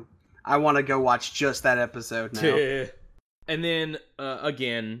for him. I want to go watch just that episode now. And then,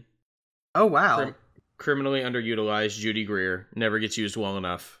 again... Oh, wow. Criminally underutilized Judy Greer. Never gets used well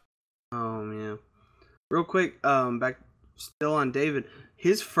enough. Oh, yeah. Real quick, back still on David.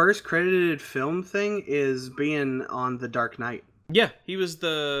 His first credited film thing is being on The Dark Knight. Yeah, he was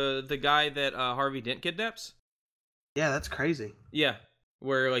the guy that Harvey Dent kidnaps. Yeah, that's crazy. Yeah,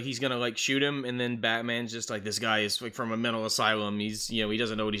 where like he's gonna like shoot him, and then Batman's just like, this guy is like from a mental asylum. He's he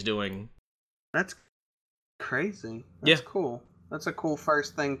doesn't know what he's doing. That's crazy. That's cool. That's a cool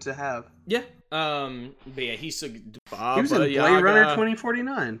first thing to have. Yeah. But yeah, he was in Blade Runner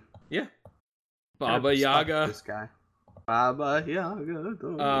 2049. Yeah. Baba Yaga. This guy. Baba Yaga.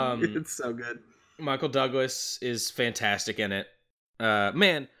 It's so good. Michael Douglas is fantastic in it.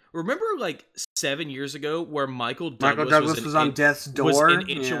 Man, remember like 7 years ago where Michael Douglas was on death's door? Was an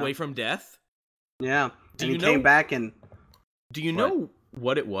inch away from death? Yeah. He came back and... Do you know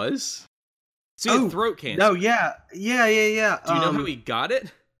what it was? He had throat cancer. Oh, yeah. Do you know how he got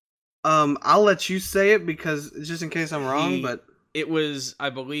it? I'll let you say it because just in case I'm wrong, but... It was, I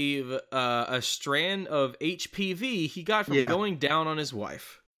believe, a strand of HPV he got from going down on his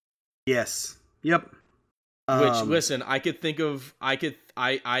wife. Yes. Yep. Which, listen, I could think of higher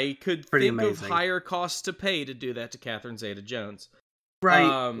costs to pay to do that to Catherine Zeta-Jones.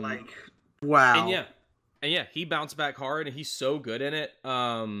 Right. Wow. And yeah, he bounced back hard, and he's so good in it.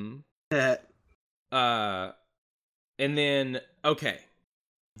 And then, okay,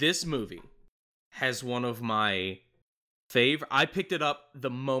 this movie has one of my favorite. I picked it up the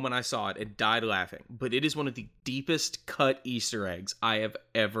moment I saw it and died laughing, but it is one of the deepest cut Easter eggs I have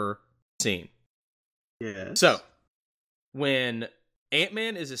ever seen. Yeah. So, when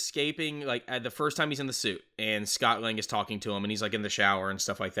Ant-Man is escaping, like at the first time he's in the suit, and Scott Lang is talking to him, and he's like in the shower and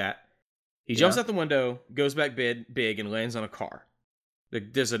stuff like that, he jumps out the window, goes back big, and lands on a car.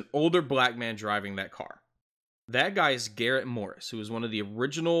 There's an older black man driving that car. That guy is Garrett Morris, who was one of the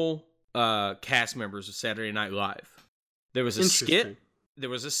original cast members of Saturday Night Live. There was a skit. There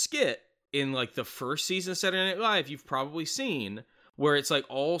was a skit in like the first season of Saturday Night Live you've probably seen, where it's like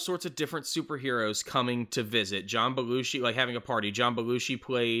all sorts of different superheroes coming to visit. John Belushi, like having a party. John Belushi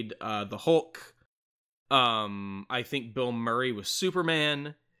played the Hulk. I think Bill Murray was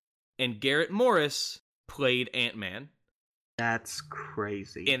Superman, and Garrett Morris played Ant-Man. That's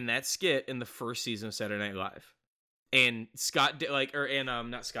crazy. In that skit in the first season of Saturday Night Live. And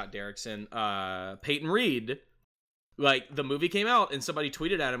not Scott Derrickson, Peyton Reed, like the movie came out and somebody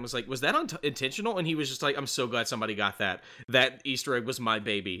tweeted at him, was like, was that intentional? And he was just like, I'm so glad somebody got that. That Easter egg was my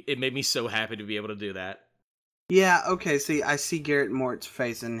baby. It made me so happy to be able to do that. Yeah, okay, see, I see Garrett Morris's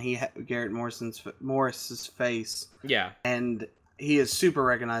face, and Garrett Morris's face. Yeah. And he is super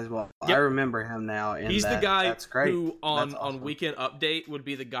recognizable. Yep. I remember him now. He's the guy who on Weekend Update would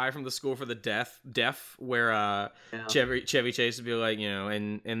be the guy from the School for the Deaf, where Chevy Chase would be like,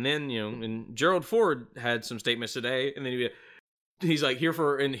 and then and Gerald Ford had some statements today, and then he's like, here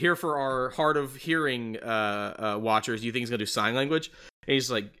for our hard of hearing watchers, do you think he's gonna do sign language? And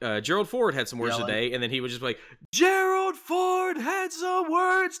he's like, Gerald Ford had some words today, and then he would just be like, Gerald Ford had some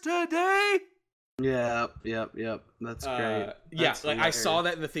words today. Yep. That's great. That's like hilarious. I saw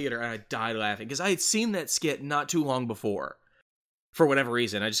that in the theater and I died laughing because I had seen that skit not too long before. For whatever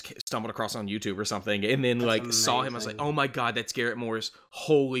reason, I just stumbled across on YouTube or something, and then saw him. I was like, "Oh my god, that's Garrett Morris!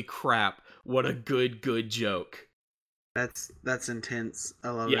 Holy crap! What a good joke!" That's intense. I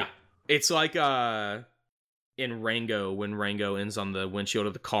love it. Yeah, it's like in Rango when Rango ends on the windshield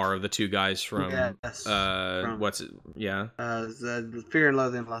of the car of the two guys from what's it? Yeah, the Fear and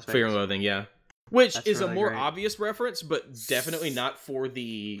Loathing in Las Vegas. Fear and Loathing, yeah. Which That's is really a more great. obvious reference, but definitely not for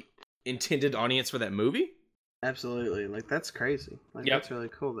the intended audience for that movie. Absolutely, like that's crazy. Like Yep. that's really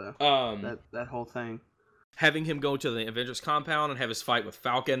cool though. That whole thing. Having him go to the Avengers compound and have his fight with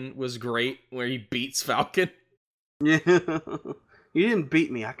Falcon was great, where he beats Falcon. Yeah, you didn't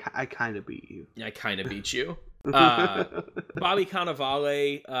beat me. I kind of beat you. I kind of beat you. Bobby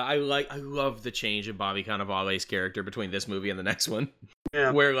Cannavale, I love the change in Bobby Cannavale's character between this movie and the next one.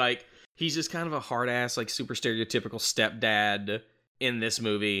 Yeah. Where like he's just kind of a hard ass, like super stereotypical stepdad in this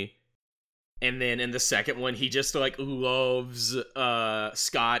movie. And then in the second one, he just like loves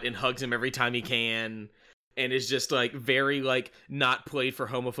Scott and hugs him every time he can. And is just like very like not played for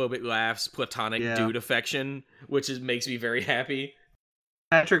homophobic laughs, platonic dude affection, which makes me very happy.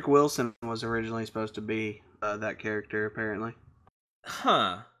 Patrick Wilson was originally supposed to be that character, apparently.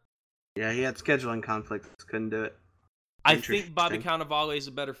 Huh. Yeah, he had scheduling conflicts, couldn't do it. I think Bobby Cannavale is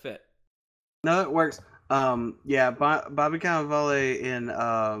a better fit. No, it works. Yeah, Bobby Cannavale in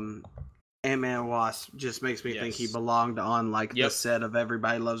Ant-Man and Wasp just makes me think he belonged on like the set of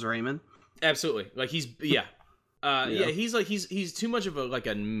Everybody Loves Raymond. Absolutely, like he's he's too much of a like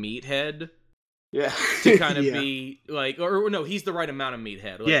a meathead. Yeah, to kind of be like, or no, he's the right amount of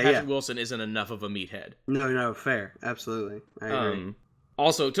meathead. Like, Patrick Wilson isn't enough of a meathead. No, fair, absolutely. I agree.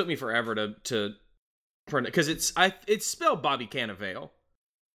 Also, it took me forever to print because it's spelled Bobby Cannavale.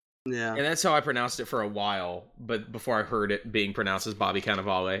 Yeah, and that's how I pronounced it for a while. But before I heard it being pronounced as Bobby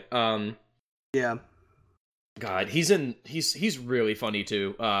Cannavale, yeah. God, he's really funny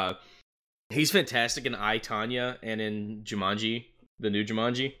too. He's fantastic in I, Tonya and in Jumanji, the new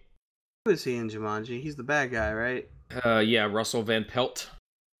Jumanji. Who is he in Jumanji? He's the bad guy, right? Yeah, Russell Van Pelt.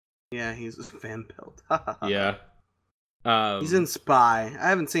 Yeah, he's Van Pelt. Yeah. He's in Spy. I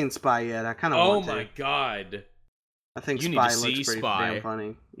haven't seen Spy yet. I kind of want to. Oh my god. I think you Spy need to looks see pretty Spy. damn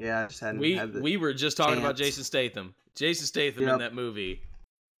funny. Yeah, I just hadn't had the we were just talking about chance. Jason Statham. Jason Statham in that movie.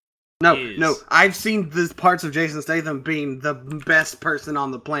 No, I've seen the parts of Jason Statham being the best person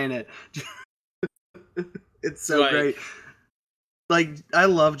on the planet. It's so great. Like, I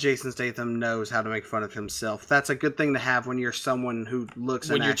love Jason Statham knows how to make fun of himself. That's a good thing to have when you're someone who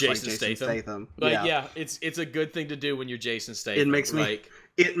looks and acts like Jason Statham. Like, it's a good thing to do when you're Jason Statham.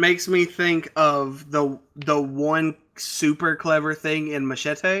 It makes me think of the one super clever thing in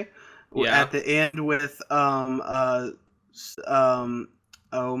Machete at the end with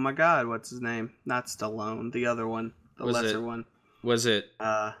oh my god, what's his name? Not Stallone, the other one, the lesser one. Was it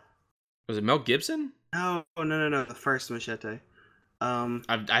Mel Gibson? No, the first Machete. I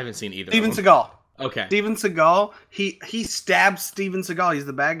haven't seen either. Steven Seagal. Okay. Steven Seagal. He stabs Steven Seagal. He's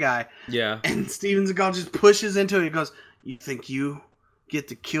the bad guy. Yeah. And Steven Seagal just pushes into it. He goes, "You think you get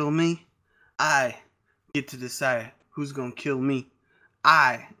to kill me? I get to decide who's gonna kill me.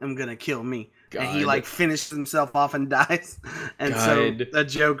 I am gonna kill me." God. And he like finishes himself off and dies. And so the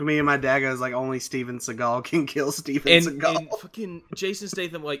joke me and my dad goes like, only Steven Seagal can kill Steven Seagal. And fucking Jason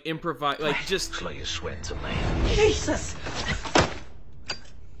Statham like improvise like just slow your sweat to me. Jesus!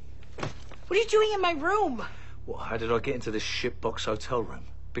 What are you doing in my room? Well, how did I get into this shitbox hotel room?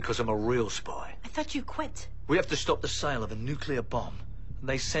 Because I'm a real spy. I thought you quit. We have to stop the sale of a nuclear bomb. And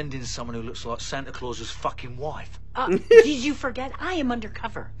they send in someone who looks like Santa Claus's fucking wife. Did you forget? I am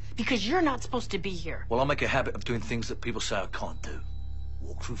undercover. Because you're not supposed to be here. Well, I'll make a habit of doing things that people say I can't do.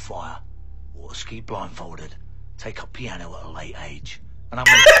 Walk through fire. Water ski blindfolded. Take up piano at a late age. And I'm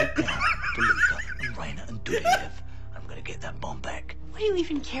going to take down DeLuca and Raina and Dudiev. I'm going to get that bomb back. Why do you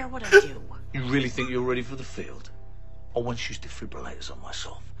even care what I do? You really think you're ready for the field? I once used defibrillators on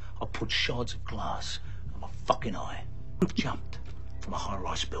myself. I put shards of glass on my fucking eye. Jumped from a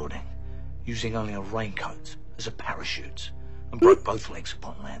high-rise building using only a raincoat as a parachute and broke both legs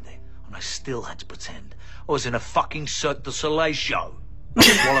upon landing. And I still had to pretend I was in a fucking Cirque du Soleil show. I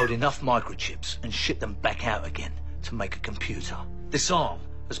swallowed enough microchips and shit them back out again to make a computer. This arm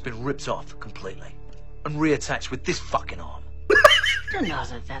has been ripped off completely and reattached with this fucking arm. I don't know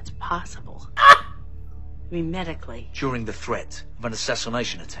that that's possible. I mean, medically. During the threat of an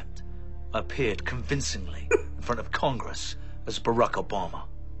assassination attempt, I appeared convincingly in front of Congress as Barack Obama.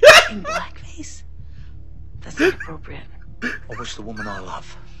 In blackface? That's not appropriate. I watched the woman I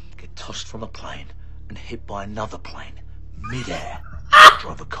love get tossed from a plane and hit by another plane mid-air. I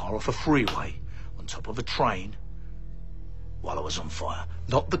drove a car off a freeway on top of a train while I was on fire.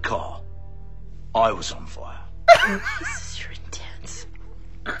 Not the car. I was on fire. Jesus, you're intense.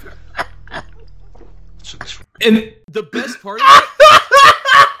 And the best part of it,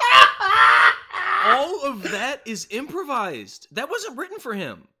 all of that is improvised. That wasn't written for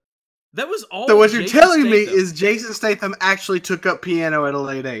him. That was all. So what you're Jason telling me Statham. is Jason Statham actually took up piano at a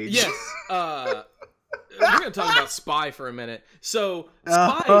late age. Yes. We're gonna talk about Spy for a minute. So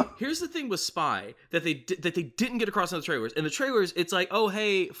Spy, here's the thing with Spy that they didn't get across in the trailers. In the trailers, it's like, oh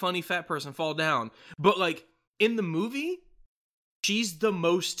hey, funny fat person fall down. But like in the movie, she's the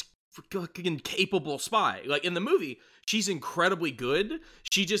most fucking capable spy. Like in the movie, she's incredibly good.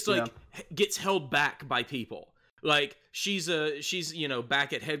 She just like gets held back by people. Like she's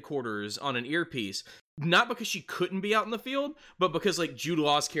back at headquarters on an earpiece, not because she couldn't be out in the field, but because like Jude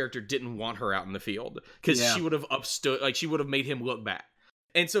Law's character didn't want her out in the field because she would have she would have made him look bad.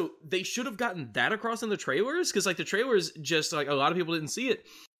 And so they should have gotten that across in the trailers because like the trailers just like a lot of people didn't see it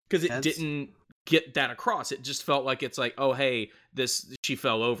because it didn't get that across. It just felt like it's like, oh hey, she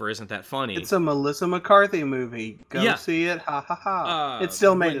fell over, isn't that funny? It's a Melissa McCarthy movie. Go see it, ha ha ha. It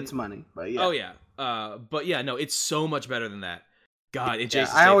still made its money, but yeah. Oh yeah. But yeah, no, it's so much better than that. God,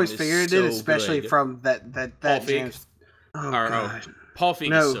 I always figured it, especially good. from that Paul James. God. Paul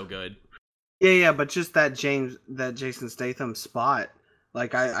Feig is so good. Yeah, but just that Jason Statham spot.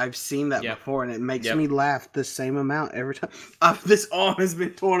 Like I've seen that before, and it makes me laugh the same amount every time. This arm has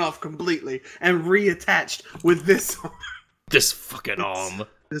been torn off completely and reattached with this arm. This fucking arm.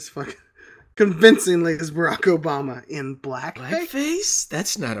 This fucking convincingly is Barack Obama in blackface.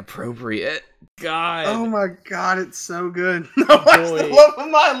 That's not appropriate. God. Oh my God, it's so good. Watch the love of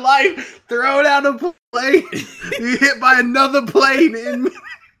my life thrown out of plane. You hit by another plane in.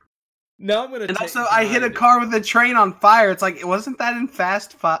 Now I'm gonna. And also, I hit a car with a train on fire. It's like, wasn't that in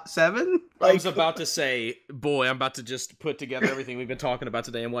Fast 7? I was about to say, boy, I'm about to just put together everything we've been talking about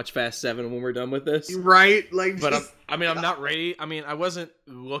today and watch Fast 7 when we're done with this. Right? Like, but I'm not ready. I mean, I wasn't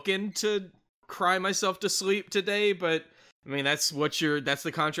looking to cry myself to sleep today, but I mean, that's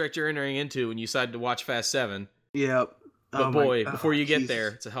the contract you're entering into when you decide to watch Fast 7. Yep. But boy, before you get there,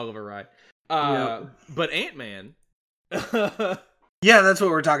 it's a hell of a ride. But Ant-Man. Yeah, that's what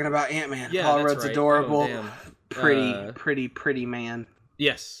we're talking about. Ant-Man. Yeah, Paul Rudd's adorable. Oh, pretty man.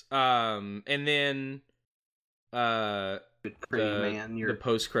 Yes. And then man. Your the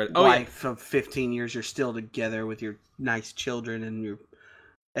post-credit wife of 15 years, you're still together with your nice children and your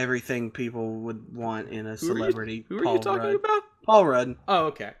everything people would want in a celebrity. Who are you talking about? Paul Rudd. Oh,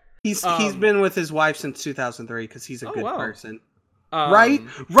 okay. He's been with his wife since 2003 because he's a good person. Right?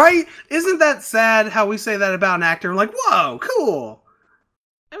 Isn't that sad how we say that about an actor? I'm like, whoa, cool.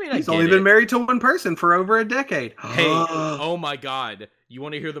 I mean, he's only been married to one person for over a decade. Hey, oh my God. You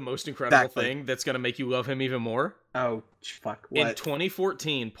want to hear the most incredible thing that's going to make you love him even more? Oh, fuck. What? In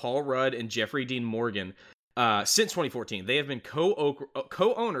 2014, Paul Rudd and Jeffrey Dean Morgan, since 2014, they have been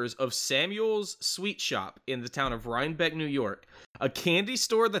co-owners of Samuel's Sweet Shop in the town of Rhinebeck, New York, a candy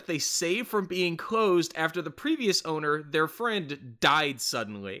store that they saved from being closed after the previous owner, their friend, died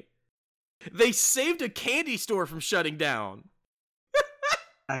suddenly. They saved a candy store from shutting down.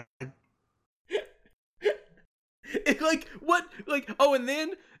 Like what? Like and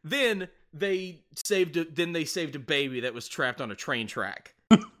then they saved a baby that was trapped on a train track.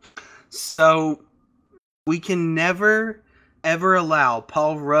 So we can never ever allow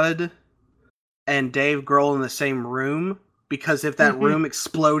Paul Rudd and Dave Grohl in the same room because if that room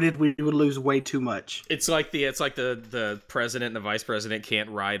exploded, we would lose way too much. It's like the president and the vice president can't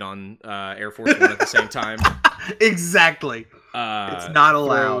ride on Air Force One at the same time. Exactly. It's not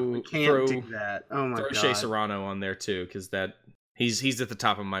allowed. We can't do that. Oh my God. Throw Shea Serrano on there too, because he's at the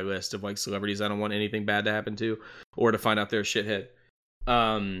top of my list of like celebrities I don't want anything bad to happen to, or to find out they're a shithead.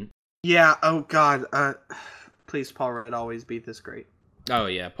 Yeah. Oh God. Please, Paul Rudd always be this great. Oh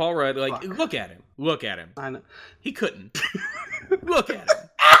yeah, Paul Rudd. Like, look at him. Look at him. I know. He couldn't. Look at him.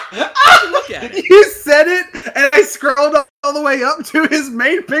 Look at him. You said it, and I scrolled all the way up to his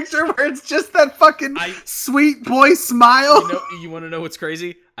main picture where it's just that fucking sweet boy smile. You want to know what's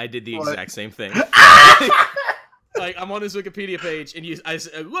crazy? I did the exact same thing. Like, I'm on his Wikipedia page, and I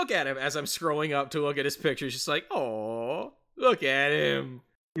look at him as I'm scrolling up to look at his picture. It's just like, oh, look at him.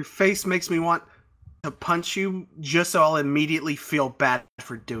 Your face makes me want to punch you just so I'll immediately feel bad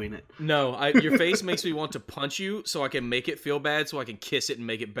for doing it. No, your face makes me want to punch you so I can make it feel bad so I can kiss it and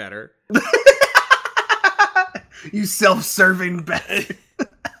make it better. You self-serving bastard.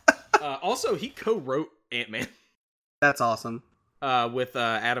 Also, he co-wrote Ant-Man. That's awesome. With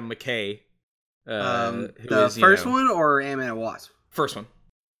Adam McKay. The first one or Ant-Man and Wasp? First one.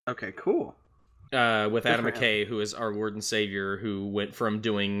 Okay, cool. With Adam McKay, who is our Lord and Savior, who went from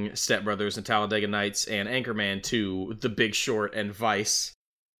doing Step Brothers and Talladega Nights and Anchorman to The Big Short and Vice.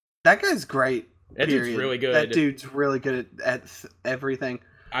 That guy's great. That dude's really good. That dude's really good at everything.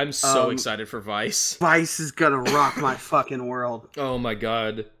 I'm so excited for Vice. Vice is gonna rock my fucking world. Oh my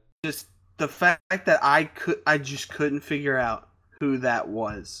god. Just the fact that I just couldn't figure out who that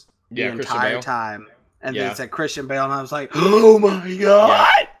was the entire time. And then it said Christian Bale, and I was like, oh my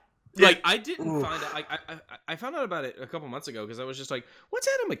god! Yeah. Like, I didn't find out. I found out about it a couple months ago because I was just like, what's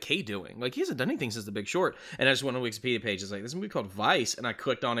Adam McKay doing? Like, he hasn't done anything since The Big Short. And I just went on the Wikipedia page. It's like, this movie called Vice. And I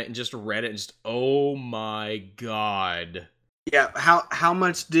clicked on it and just read it and just, oh my god. Yeah, how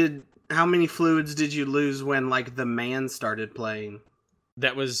many fluids did you lose when, like, The Man started playing?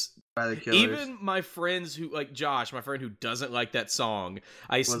 That was... By the Killers. Even my friends who, like Josh, my friend who doesn't like that song,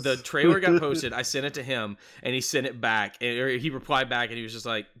 the trailer got posted, I sent it to him, and he sent it back, or he replied back, and he was just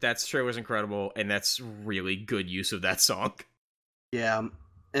like, that trailer's incredible, and that's really good use of that song. Yeah,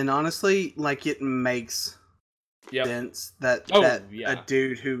 and honestly, like, it makes sense that a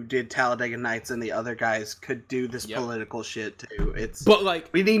dude who did Talladega Nights and the other guys could do this political shit too. But like,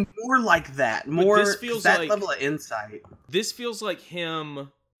 we need more like that. More this feels that like, level of insight. This feels like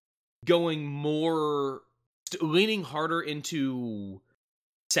him going more, leaning harder into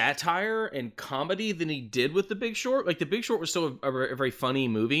satire and comedy than he did with The Big Short. Like, The Big Short was still a very funny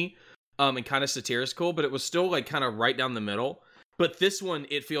movie, and kind of satirical, but it was still like kind of right down the middle. But this one,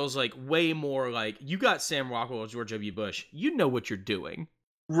 it feels like way more like, you got Sam Rockwell or George W. Bush. You know what you're doing.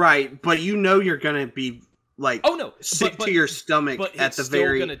 Right, but you know you're going to be, like, sick to your stomach at the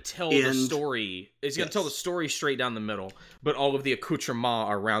very end. But it's still going to tell the story. It's going to tell the story straight down the middle, but all of the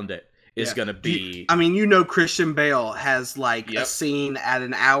accoutrement around it is going to be... I mean, you know Christian Bale has, like, a scene at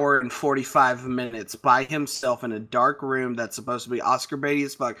 1 hour and 45 minutes by himself in a dark room that's supposed to be Oscar baity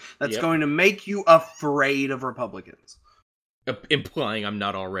as fuck. That's going to make you afraid of Republicans. Implying I'm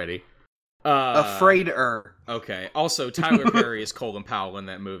not already. Afraid-er. Okay. Also, Tyler Perry is Colin Powell in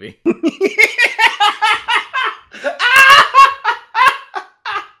that movie.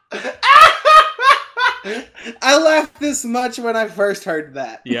 I laughed this much when I first heard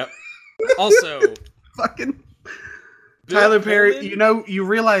that. Yep. Also, fucking Tyler Perry. You know, you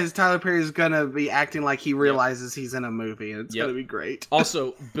realize Tyler Perry is gonna be acting like he realizes he's in a movie, and it's gonna be great.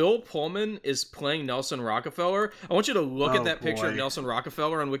 Also, Bill Pullman is playing Nelson Rockefeller. I want you to look at that picture of Nelson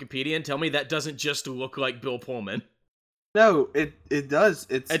Rockefeller on Wikipedia and tell me that doesn't just look like Bill Pullman. No, it does.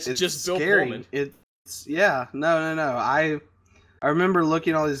 It's just scary. Bill Pullman. No. I remember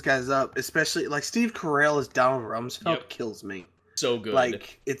looking all these guys up, especially like Steve Carell as Donald Rumsfeld kills me. So good.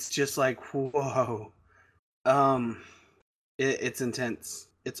 Like, it's just like, whoa. It's intense.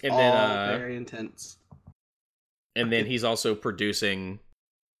 It's very intense. And then he's also producing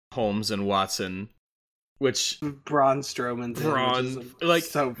Holmes and Watson, which Braun Strowman. Like,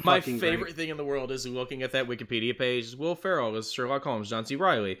 so my favorite thing in the world is looking at that Wikipedia page. Will Ferrell as Sherlock Holmes, John C.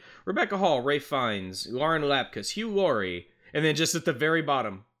 Reilly, Rebecca Hall, Ralph Fiennes, Lauren Lapkus, Hugh Laurie, and then just at the very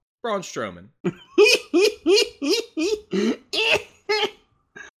bottom, Braun Strowman.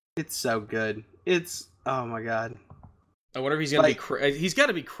 It's so good. It's, oh my god. I wonder if he's gonna be. He's got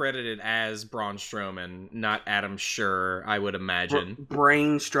to be credited as Braun Strowman, not Adam Scher. I would imagine.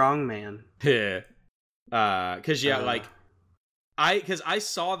 Brain Strongman. Yeah. Because I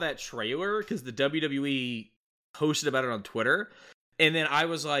saw that trailer because the WWE posted about it on Twitter, and then I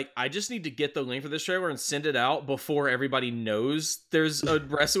was like, I just need to get the link for this trailer and send it out before everybody knows there's a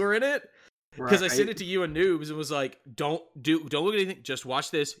wrestler in it. Because I sent it to you and Noobs and was like, don't look at anything, just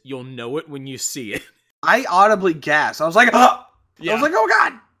watch this. You'll know it when you see it. I audibly gasped. I was like, oh! Yeah. I was like, oh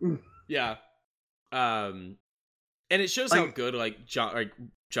god! Yeah. And it shows how good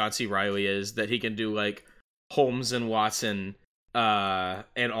John C. Reilly is, that he can do like Holmes and Watson,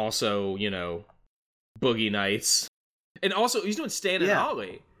 and also, you know, Boogie Nights. And also he's doing Stan and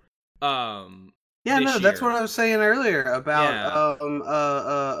Ollie. That's what I was saying earlier about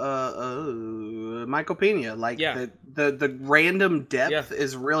Michael Pena. Like, the random depth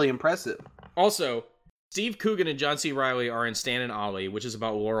is really impressive. Also, Steve Coogan and John C. Reilly are in Stan and Ollie, which is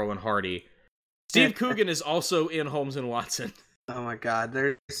about Laurel and Hardy. Steve Coogan is also in Holmes and Watson. Oh my god,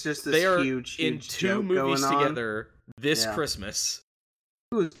 there's just this huge in two movies together this Christmas.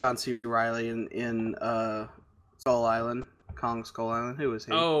 Who was John C. Reilly in Skull Island? Kong Skull Island? Who was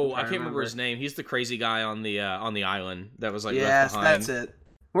he? Oh, I can't remember his name. He's the crazy guy on the island that was like left behind. Yes, that's it.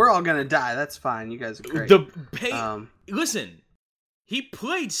 We're all gonna die. That's fine. You guys are great. Listen, he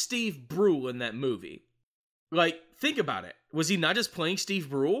played Steve Brule in that movie. Like, think about it. Was he not just playing Steve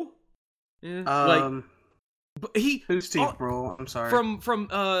Brule? Yeah, who's Steve Brule? I'm sorry. From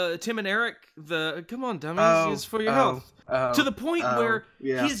Tim and Eric. Come on, dummies, it's for your health. To the point where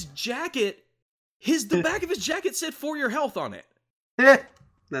his jacket, the back of his jacket said "for your health" on it.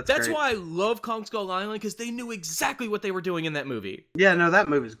 That's why I love Kong Skull Island, because they knew exactly what they were doing in that movie. Yeah, no, that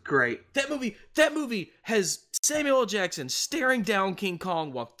movie's great. That movie has Samuel L. Jackson staring down King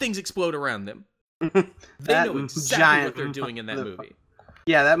Kong while things explode around them. They know exactly what they're doing in that movie.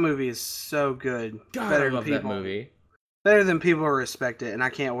 Yeah, that movie is so good. God, I love that movie. Better than people respect it, and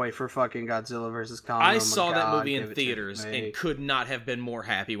I can't wait for fucking Godzilla vs. Kong. I saw that movie in theaters and could not have been more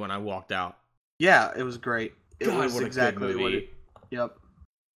happy when I walked out. Yeah, it was great. It was what exactly a good movie. Yep.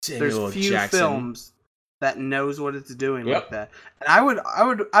 Samuel There's few Jackson. films that knows what it's doing like that. And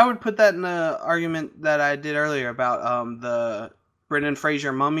I would put that in the argument that I did earlier about the Brendan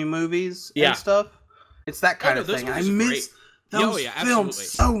Fraser mummy movies and stuff. It's that kind of thing. I miss those films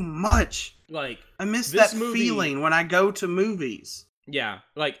so much. Like, I miss that feeling when I go to movies. Yeah,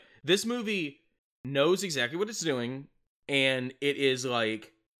 like, this movie knows exactly what it's doing, and it is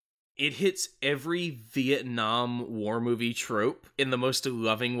like, it hits every Vietnam War movie trope in the most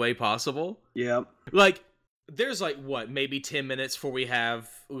loving way possible. Yep. Like, there's like, what, maybe 10 minutes before we have,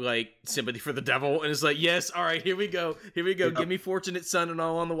 like, Sympathy for the Devil, and it's like, yes, alright, here we go. Yep. Give me Fortunate Son and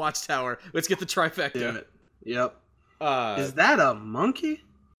All on the Watchtower. Let's get the trifecta. Yep. Is that a monkey?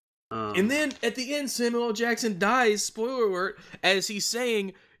 And then, at the end, Samuel L. Jackson dies, spoiler alert, as he's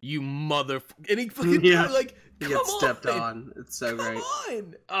saying, you motherfucker. And he fucking, like, he gets stepped on. It's so great. Come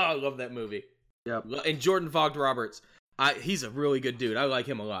on! Oh, I love that movie. Yep. And Jordan Vogt Roberts, he's a really good dude. I like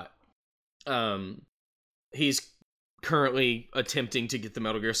him a lot. He's currently attempting to get the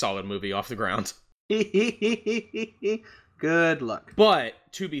Metal Gear Solid movie off the ground. Good luck. But,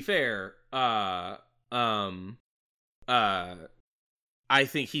 to be fair, I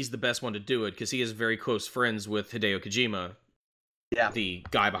think he's the best one to do it, because he is very close friends with Hideo Kojima, the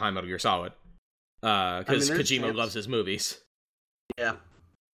guy behind Metal Gear Solid. Because Kojima loves his movies. Yeah.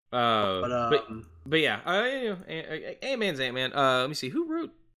 But yeah, Ant-Man's Ant-Man. Let me see, who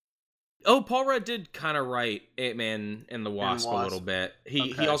wrote? Oh, Paul Rudd did kind of write Ant-Man and the Wasp a little bit.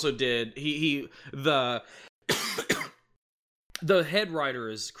 He also did the the head writer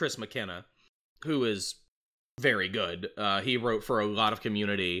is Chris McKenna, who is very good. He wrote for a lot of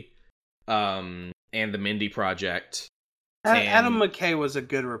Community, and the Mindy Project. Adam McKay was a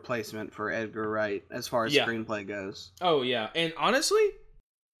good replacement for Edgar Wright as far as screenplay goes. Oh yeah, and honestly,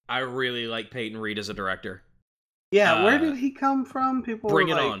 I really like Peyton Reed as a director. Yeah, where did he come from? People Bring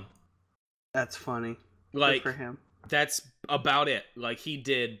were It like, On. That's funny. Like, good for him. That's about it. Like, he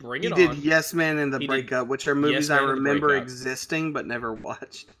did Bring It On. He did Yes Man and The Breakup, which are movies I remember existing but never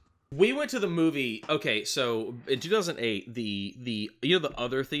watched. We went to the movie. Okay, so in 2008, the the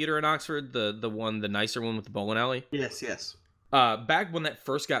other theater in Oxford, the nicer one with the bowling alley. Yes. Back when that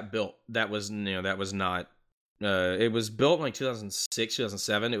first got built, that was not. It was built in like 2006,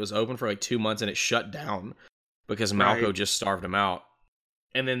 2007. It was open for like 2 months and it shut down because Malco just starved them out.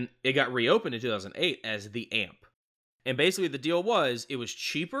 And then it got reopened in 2008 as the Amp. And basically the deal was it was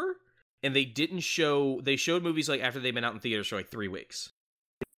cheaper, and they showed movies like after they've been out in theaters for like 3 weeks.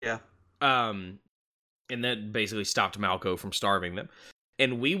 Yeah. And that basically stopped Malco from starving them.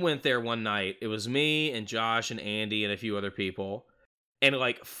 And we went there one night. It was me and Josh and Andy and a few other people. And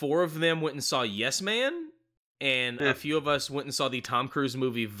like 4 of them went and saw Yes Man, and a few of us went and saw the Tom Cruise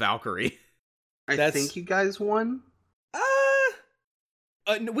movie Valkyrie. I think you guys won.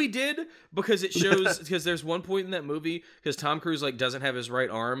 We did, because it shows, because there's one point in that movie, because Tom Cruise like doesn't have his right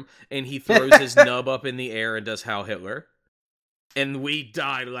arm, and he throws his nub up in the air and does Heil Hitler. And we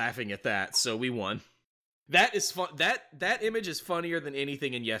died laughing at that, so we won. That is fun. That image is funnier than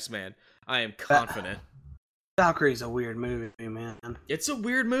anything in Yes Man. I am confident. Valkyrie's a weird movie, man. It's a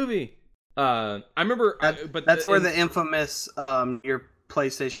weird movie. I remember, but that's where the infamous your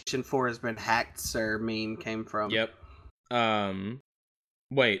PlayStation 4 has been hacked, sir meme came from. Yep.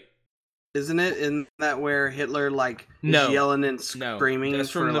 Wait. Isn't it in that where Hitler is yelling and screaming? That's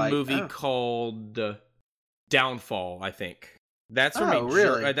from the movie called Downfall, I think. That's from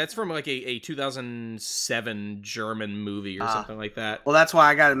that's from like a 2007 German movie or something like that. Well, that's why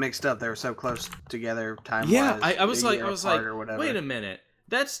I got it mixed up. They were so close together time-wise. Yeah, I was like, wait a minute.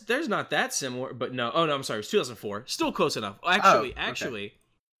 There's not that similar, but no. Oh no, I'm sorry. It was 2004. Still close enough. Actually,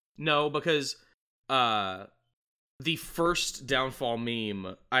 no, because the first Downfall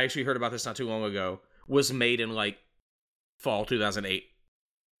meme, I actually heard about this not too long ago, was made in like fall 2008.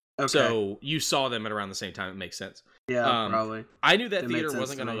 Okay. So you saw them at around the same time. It makes sense. Yeah, probably. I knew that theater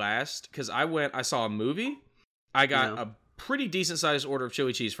wasn't going to last because I saw a movie. I got a pretty decent sized order of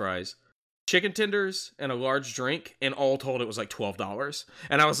chili cheese fries, chicken tenders, and a large drink, and all told it was like $12.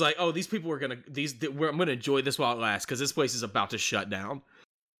 And I was like, "Oh, these people I'm gonna enjoy this while it lasts because this place is about to shut down."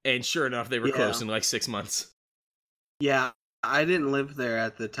 And sure enough, they were closed in like 6 months. Yeah, I didn't live there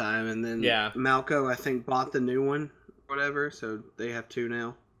at the time, and then Malco, I think, bought the new one, or whatever, so they have 2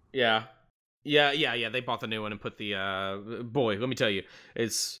 now. Yeah. They bought the new one and put the, boy, let me tell you,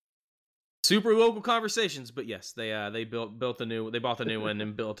 it's super local conversations, but yes, they bought the new one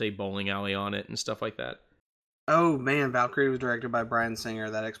and built a bowling alley on it and stuff like that. Oh man, Valkyrie was directed by Bryan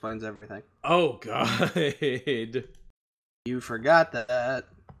Singer. That explains everything. Oh god. You forgot that.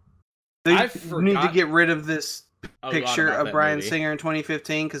 They need to get rid of this picture of Bryan Singer in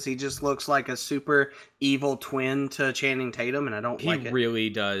 2015 because he just looks like a super evil twin to Channing Tatum, and I don't like it. He really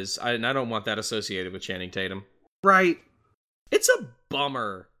does. And I don't want that associated with Channing Tatum. Right. It's a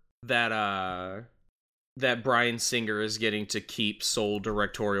bummer that Bryan Singer is getting to keep sole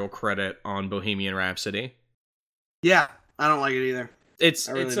directorial credit on Bohemian Rhapsody. Yeah, I don't like it either. It's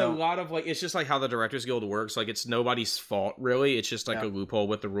a lot of like, it's just like how the Directors Guild works. Like, it's nobody's fault really. It's just like a loophole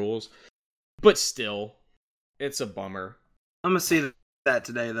with the rules. But still, it's a bummer. I'm gonna see that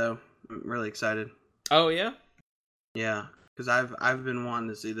today though. I'm really excited. Oh yeah? Yeah, because I've been wanting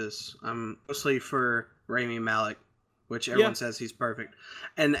to see this. Mostly for Rami Malek, which everyone says he's perfect.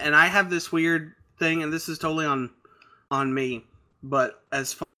 And I have this weird thing, and this is totally on me. But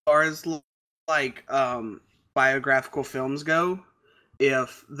as far as like biographical films go,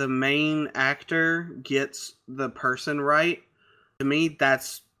 if the main actor gets the person right, to me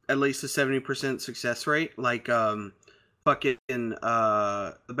that's at least a 70% success rate. Like the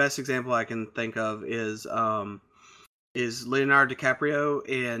best example I can think of is Leonardo DiCaprio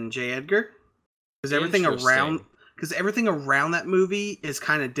and J. Edgar, because everything around that movie is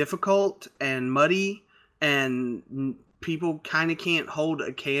kind of difficult and muddy, and people kind of can't hold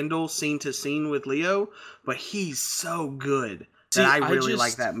a candle scene to scene with Leo, but he's so good that I really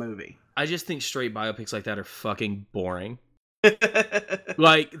like that movie. I just think straight biopics like that are fucking boring.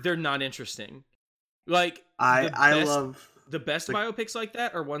 Like, they're not interesting. Like, I love the best biopics like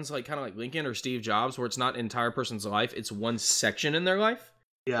that are ones like kind of like Lincoln or Steve Jobs, where it's not an entire person's life, it's one section in their life.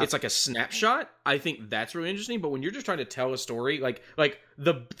 Yeah, it's like a snapshot. I think that's really interesting. But when you're just trying to tell a story, like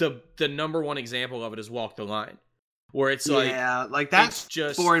the number one example of it is Walk the Line, where it's like that's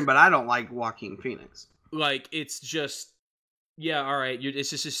just boring. But I don't like Joaquin Phoenix. Like, it's just all right. It's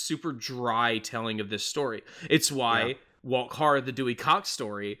just a super dry telling of this story. It's why Walk Hard, the Dewey Cox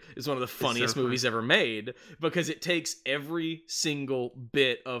story, is one of the funniest movies ever made, because it takes every single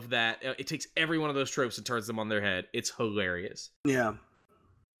bit of that. It takes every one of those tropes and turns them on their head. It's hilarious. Yeah.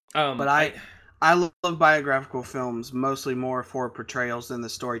 But I love biographical films mostly more for portrayals than the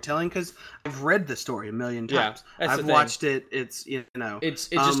storytelling, because I've read the story a million times. I've watched it. It's, it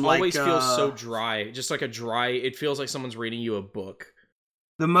just always feels so dry. Just like it feels like someone's reading you a book.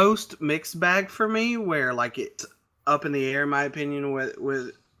 The most mixed bag for me, where like it's up in the air, in my opinion, with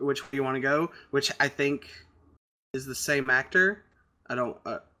which way you want to go, which I think is the same actor. I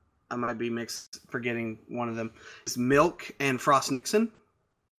might be forgetting one of them. It's Milk and Frost Nixon.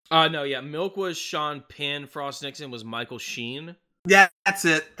 No, Milk was Sean Penn. Frost Nixon was Michael Sheen. Yeah, that's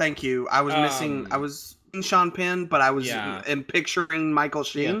it. Thank you. I was missing. I was in Sean Penn, but I was picturing Michael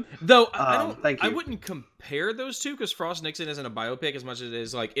Sheen. Yeah. Though I wouldn't compare those two, because Frost Nixon isn't a biopic as much as it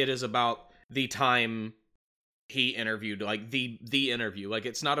is like it is about the time he interviewed, like the interview. Like,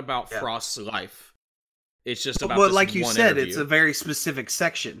 it's not about Frost's life. It's just about. But like you said, interview. It's a very specific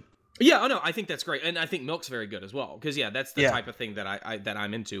section. Yeah, no, I think that's great, and I think Milk's very good as well, because that's the type of thing that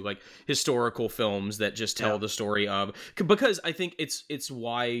I'm into, like historical films that just tell the story of. Because I think it's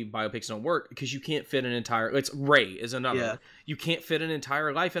why biopics don't work, because you can't fit an entire. It's Ray is another. Yeah. You can't fit an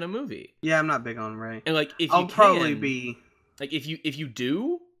entire life in a movie. Yeah, I'm not big on Ray, and like if I'll probably be like if you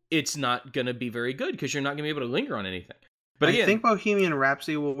do, it's not gonna be very good, because you're not gonna be able to linger on anything. But again, I think Bohemian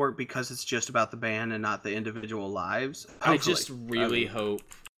Rhapsody will work because it's just about the band and not the individual lives. Hopefully. I just really hope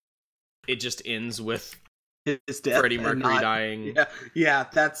it just ends with his death, Freddie Mercury dying. Yeah,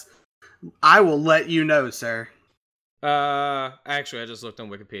 that's. I will let you know, sir. Actually, I just looked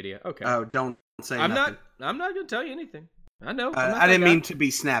on Wikipedia. Okay. Oh, don't say. I'm not gonna tell you anything. I know. I didn't mean to be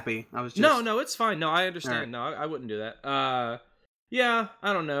snappy. I was just. No, it's fine. No, I understand. Right. No, I wouldn't do that. Yeah,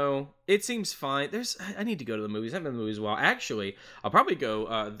 I don't know. It seems fine. I need to go to the movies. I haven't been to the movies in a while. Actually, I'll probably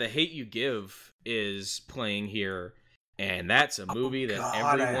go. The Hate U Give is playing here. And that's a movie that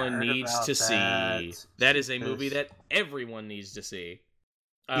everyone needs to see. That is a movie that everyone needs to see.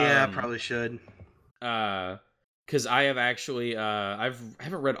 Yeah, I probably should. Because I have actually, I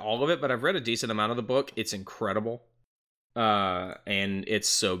haven't read all of it, but I've read a decent amount of the book. It's incredible. And it's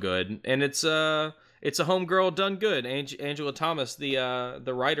so good. And it's a homegirl done good. Angela Thomas, the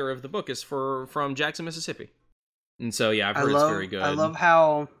writer of the book, is from Jackson, Mississippi. And so, yeah, I've heard it's very good. I love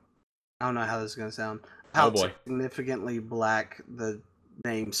how, I don't know how this is going to sound. how boy. significantly black the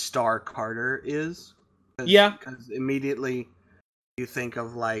name Star Carter is. Yeah. Because immediately you think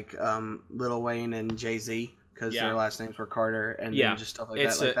of like Lil Wayne and Jay-Z because their last names were Carter and then just stuff like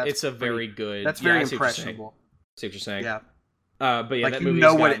that. Like, it's a very good. That's very impressionable. See what you're saying? Yeah. But yeah, like that you movie's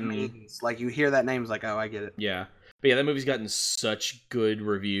know what gotten, it means. Like you hear that name, it's like, oh, I get it. Yeah. But yeah, that movie's gotten such good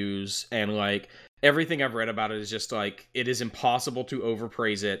reviews, and like everything I've read about it is just like it is impossible to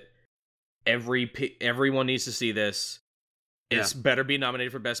overpraise it. Everyone needs to see this. It's better be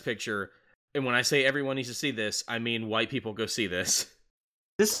nominated for Best Picture. And when I say everyone needs to see this, I mean white people go see this.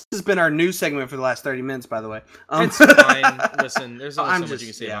 This has been our news segment for the last 30 minutes, by the way. It's fine. Listen, there's only so much you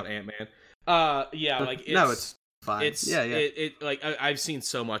can say about Ant-Man. Like it's fine. It's like I've seen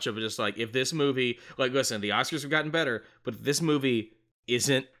so much of it. Just like if this movie, like, listen, the Oscars have gotten better, but if this movie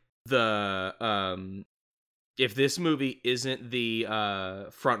isn't the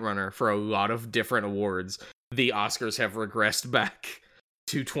front runner for a lot of different awards, the Oscars have regressed back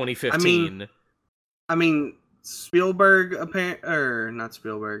to 2015. I mean Spielberg not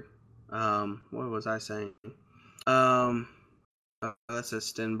Spielberg. What was I saying? That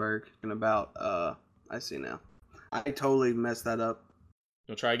says Stenberg and about I see now. I totally messed that up.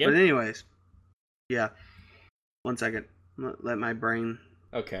 You'll try again? But anyways. Yeah. 1 second. Let my brain...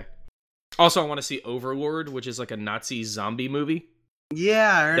 Okay. Also, I want to see Overlord, which is like a Nazi zombie movie.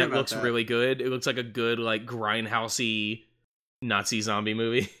 Yeah, I heard that about looks that. really good. It looks like a good, like, grindhousey Nazi zombie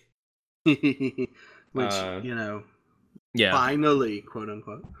movie. Which, yeah. Finally, quote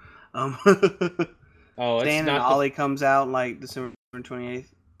unquote. Oh, it's Stan and Ollie comes out like December 28th.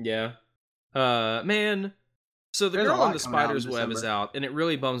 Yeah. Man. So The Girl in the Spider's Web is out, and it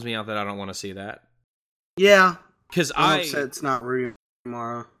really bums me out that I don't want to see that. Yeah. Because I'm upset it's not Rudy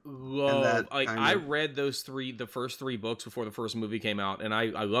tomorrow. I read the first three books before the first movie came out, and I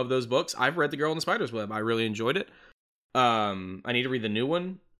love those books. I've read The Girl in the Spider's Web. I really enjoyed it. I need to read the new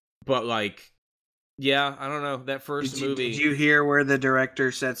one, but like, yeah, I don't know. That first movie. Did you hear where the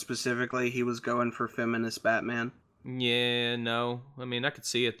director said specifically he was going for feminist Batman? Yeah, no. I mean, I could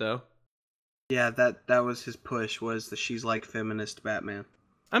see it though. Yeah, that was his push. Was that she's like feminist Batman?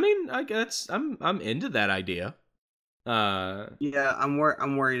 I mean, I guess I'm into that idea. Yeah, I'm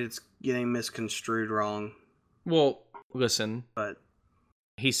worried it's getting misconstrued wrong. Well, listen. But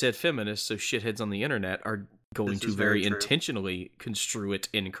he said feminists, so shitheads on the internet are going to very intentionally construe it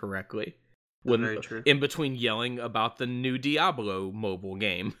incorrectly. Very true. In between yelling about the new Diablo mobile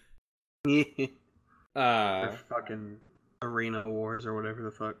game. Fucking Arena Wars or whatever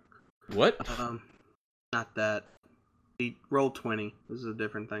the fuck. What? Not that. Roll20. This is a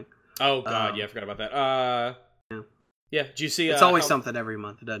different thing. Oh god, yeah, I forgot about that. Yeah. Did you see? It's always something every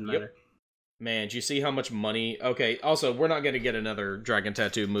month. It doesn't matter. Man, do you see how much money? Okay. Also, we're not going to get another Dragon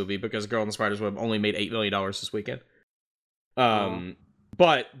Tattoo movie because Girl in the Spider's Web only made $8 million this weekend.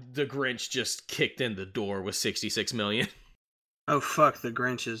 But The Grinch just kicked in the door with $66 million. Oh fuck, The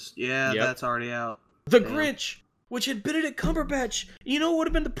Grinch is that's already out. The Grinch, which had Benedict Cumberbatch. You know what would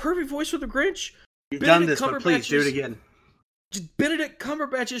have been the perfect voice for The Grinch? You've done this, but please do it again. Benedict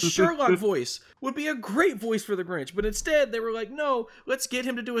Cumberbatch's Sherlock voice would be a great voice for the Grinch, but instead they were like, no, let's get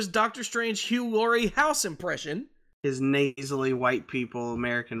him to do his Doctor Strange Hugh Laurie House impression. His nasally white people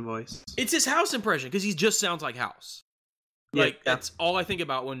American voice. It's his House impression, because he just sounds like House. Like, that's all I think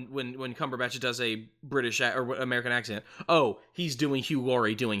about when Cumberbatch does a British or American accent. Oh, he's doing Hugh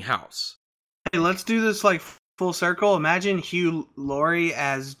Laurie doing House. Hey, let's do this like full circle. Imagine Hugh Laurie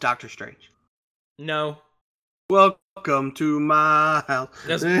as Doctor Strange. No. Welcome to my house.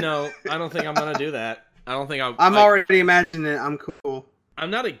 No, I don't think I'm gonna do that. I don't think I'm already imagining it. I'm cool.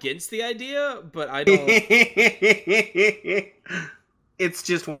 I'm not against the idea, but I don't. It's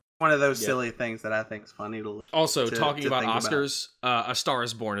just one of those silly things that I think is funny to. Also, talking about Oscars, A Star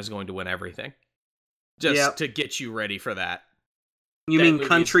Is Born is going to win everything. Just to get you ready for that. You mean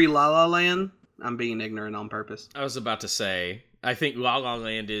Country La La Land? I'm being ignorant on purpose. I was about to say. I think La La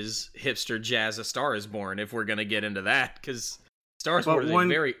Land is hipster jazz. A Star Is Born, if we're gonna get into that, because Star Is Born is a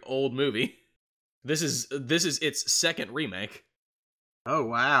very old movie. This is its second remake. Oh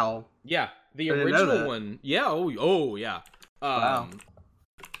wow! Yeah, the original one. Yeah. Oh yeah. Wow.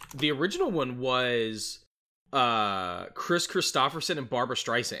 The original one was Chris Christopherson and Barbra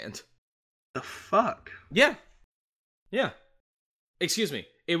Streisand. The fuck? Yeah. Yeah. Excuse me.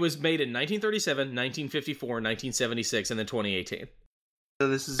 It was made in 1937, 1954, 1976, and then 2018. So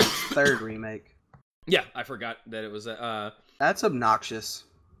this is its third remake. Yeah, I forgot that it was. That's obnoxious.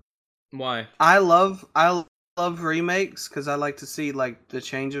 Why? I love remakes because I like to see like the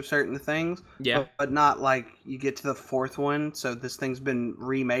change of certain things. Yeah, but not like you get to the fourth one. So this thing's been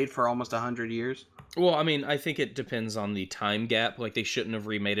remade for almost 100 years. Well, I mean, I think it depends on the time gap. Like, they shouldn't have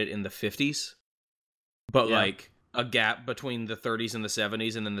remade it in the 50s. But, like, a gap between the 30s and the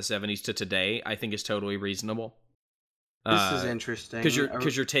 70s and then the 70s to today, I think is totally reasonable. This is interesting. Because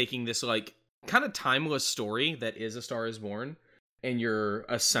you're taking this, like, kind of timeless story that is A Star is Born, and you're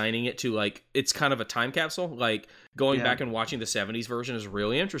assigning it to, like, it's kind of a time capsule. Like, going back and watching the 70s version is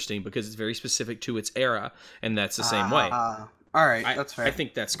really interesting because it's very specific to its era, and that's the same way. All right, that's fair. I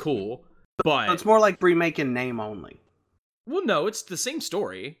think that's cool. But so it's more like remaking name only. Well, no, it's the same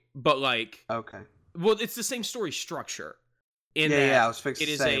story, but like okay. Well, it's the same story structure. I was fixing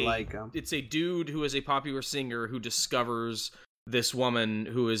to say it's a dude who is a popular singer who discovers this woman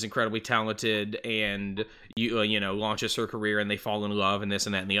who is incredibly talented and launches her career, and they fall in love and this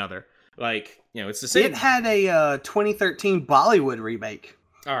and that and the other. Like, it's the same. It had a 2013 Bollywood remake.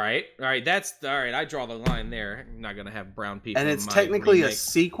 All right. That's all right. I draw the line there. I'm not gonna have brown people. And it's technically a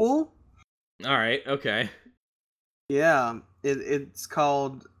sequel. All right. Okay. Yeah, it's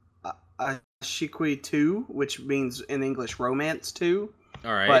called Ashiki 2, which means in English romance 2.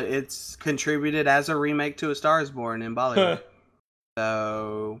 All right. But it's contributed as a remake to A Star is Born in Bollywood.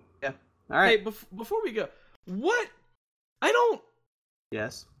 So yeah. All right. Hey, before we go, what? I don't.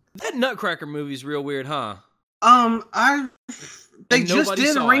 Yes. That Nutcracker movie's real weird, huh? They just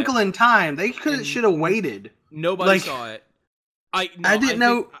did A Wrinkle in Time. They should have waited. Nobody saw it. I didn't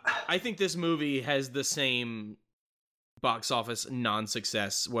know. I think this movie has the same box office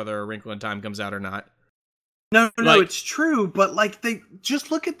non-success whether A Wrinkle in Time comes out or not. No, it's true. But like, they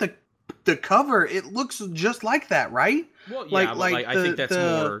just look at the cover. It looks just like that, right? Well, yeah. I think that's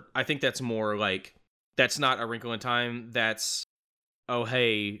more. I think that's more like that's not A Wrinkle in Time. That's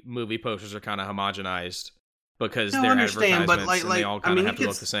movie posters are kind of homogenized. Because they're advertisements but and they all kind of have to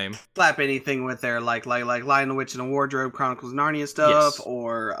look the same. Slap anything with their like Lion the Witch in the Wardrobe, Chronicles of Narnia stuff,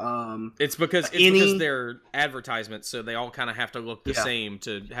 or it's because they're advertisements, so they all kind of have to look the same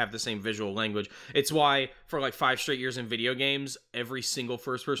to have the same visual language. It's why for like 5 straight years in video games, every single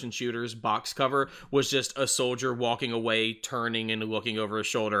first-person shooter's box cover was just a soldier walking away, turning and looking over his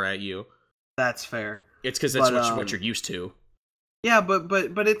shoulder at you. That's fair. It's because that's what you're used to. Yeah,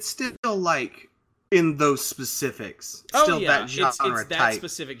 but it's still like. In those specifics. Still that genre it's that type.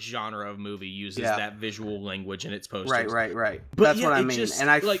 Specific genre of movie uses that visual language in its posters. Right. But that's what I mean. And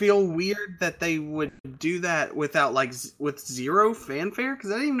I feel weird that they would do that without, like, with zero fanfare,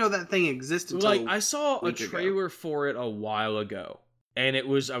 because I didn't even know that thing existed. Like, I saw a trailer for it a while ago, and I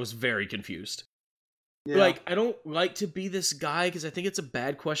was very confused. Yeah. Like, I don't like to be this guy, because I think it's a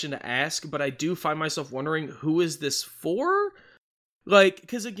bad question to ask, but I do find myself wondering, who is this for? Like,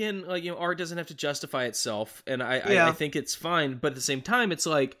 because again, like, art doesn't have to justify itself, and I think it's fine, but at the same time, it's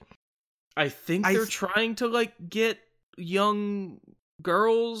like, I think they're trying to, like, get young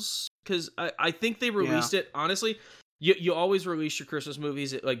girls, because I think they released it, honestly, you always release your Christmas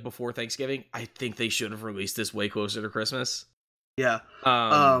movies, like, before Thanksgiving. I think they should have released this way closer to Christmas. Yeah.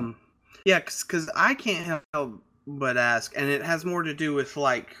 Yeah, because I can't help but ask, and it has more to do with,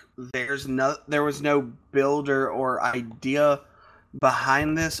 like, there was no builder or idea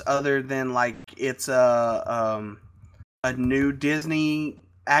behind this other than like it's a new Disney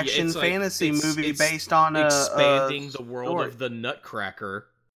action fantasy movie based on expanding the world of the Nutcracker.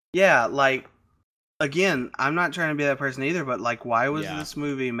 Yeah, like again, I'm not trying to be that person either, but like, why was this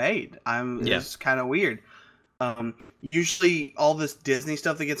movie made? It's kind of weird. Usually all this Disney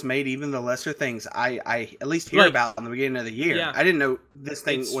stuff that gets made, even the lesser things, I at least hear about in the beginning of the year. Yeah. I didn't know this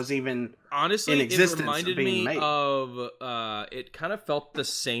thing was even honestly in existence. It reminded me of it kind of felt the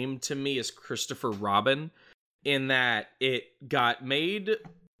same to me as Christopher Robin, in that it got made.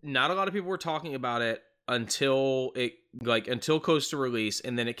 Not a lot of people were talking about it until close to release,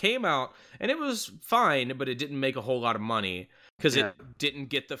 and then it came out and it was fine, but it didn't make a whole lot of money. Because it didn't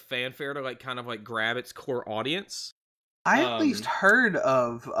get the fanfare to like kind of like grab its core audience. I at least heard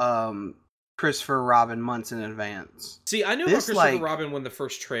of Christopher Robin months in advance. See, I knew about Christopher Robin when the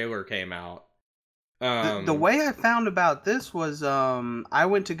first trailer came out. The way I found about this was I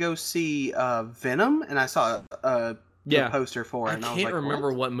went to go see Venom, and I saw the poster for it. I can't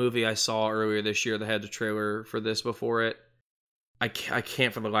remember what movie I saw earlier this year that had the trailer for this before it. I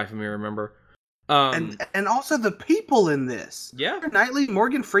can't for the life of me remember. And also the people in this. Yeah. Knightley,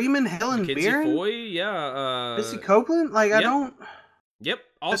 Morgan Freeman, Helen Mirren. Foy, Missy Copeland. Like, I don't... Yep.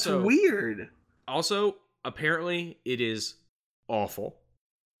 Also... That's weird. Also, apparently, it is awful.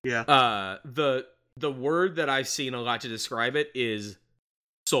 Yeah. The word that I've seen a lot to describe it is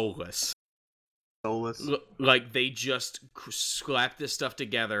soulless. Soulless? Like, they just slapped this stuff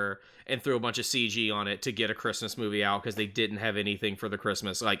together and threw a bunch of CG on it to get a Christmas movie out because they didn't have anything for the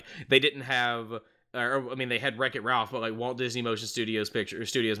Christmas. Like, they didn't have or I mean, they had Wreck-It Ralph, but like Walt Disney Studios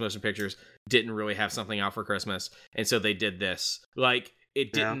Motion Pictures didn't really have something out for Christmas, and so they did this. Like,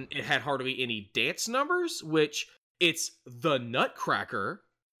 it didn't. It had hardly any dance numbers, which it's the Nutcracker.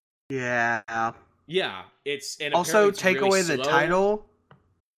 Yeah. Yeah, it's and also it's take really away the slow. title.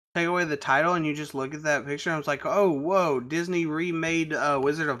 Take away the title, and you just look at that picture. And I was like, oh, whoa! Disney remade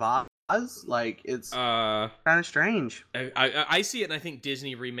Wizard of Oz. Like, it's kind of strange. I see it, and I think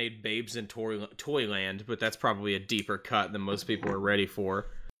Disney remade Babes in Toyland, but that's probably a deeper cut than most people are ready for.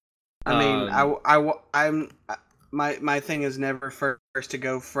 I mean, my thing is never first to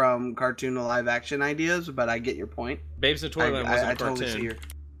go from cartoon to live action ideas, but I get your point. Babes in Toyland wasn't a cartoon. Totally see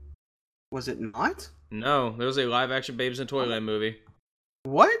Was it not? No, there was a live action Babes in Toyland movie.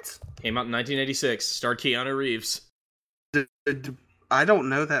 What? Came out in 1986. Starred Keanu Reeves. I don't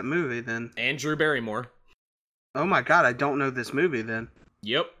know that movie then. And Drew Barrymore. Oh my god, I don't know this movie then.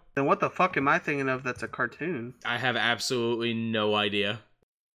 Yep. Then what the fuck am I thinking of that's a cartoon? I have absolutely no idea.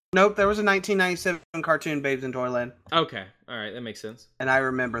 Nope, there was a 1997 cartoon, Babes in Toyland. Okay, alright, that makes sense. And I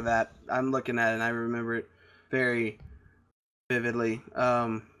remember that. I'm looking at it and I remember it very vividly.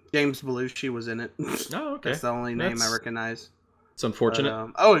 James Belushi was in it. Oh, okay. That's the only name I recognize. It's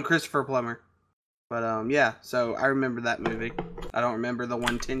unfortunate. But, and Christopher Plummer. But yeah, so I remember that movie. I don't remember the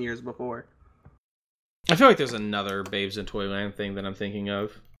one 10 years before. I feel like there's another Babes in Toyland thing that I'm thinking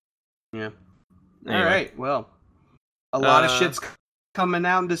of. Yeah. Anyway. Alright, well. A lot of shit's coming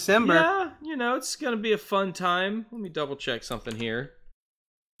out in December. Yeah, it's gonna be a fun time. Let me double check something here.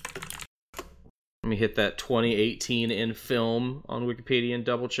 Let me hit that 2018 in film on Wikipedia and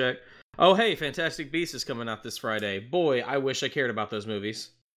double check. Oh, hey, Fantastic Beasts is coming out this Friday. Boy, I wish I cared about those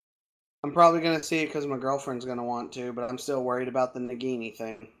movies. I'm probably going to see it because my girlfriend's going to want to, but I'm still worried about the Nagini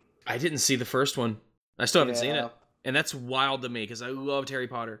thing. I didn't see the first one. I still haven't seen it. And that's wild to me because I loved Harry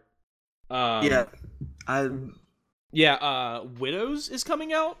Potter. Widows is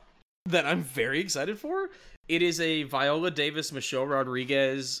coming out that I'm very excited for. It is a Viola Davis, Michelle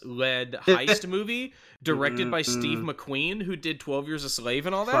Rodriguez led heist movie directed by Steve McQueen, who did 12 Years a Slave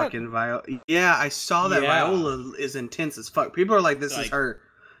and all that. Fucking Viola. Yeah, I saw that. Yeah. Viola is intense as fuck. People are like, this is her.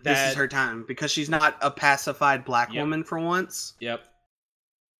 This is her time because she's not a pacified black woman for once. Yep.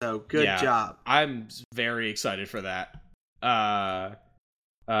 So good job. I'm very excited for that.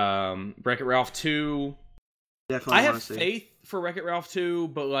 Wreck-It Ralph 2. Definitely. I have faith for Wreck-It Ralph 2,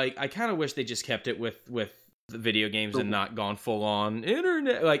 but like I kind of wish they just kept it with the video games and not gone full on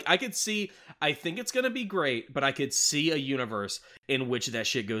internet. Like I think it's gonna be great, but I could see a universe in which that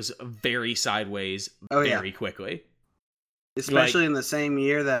shit goes very sideways very quickly. Especially in the same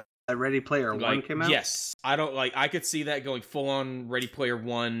year that Ready Player One came out? Yes. I could see that going full on Ready Player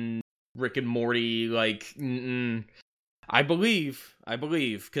One, Rick and Morty, I believe,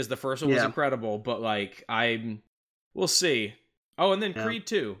 because the first one was incredible, but we'll see. Oh, and then Creed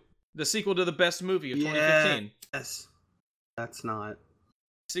 2, the sequel to the best movie of 2015. Yes. That's not.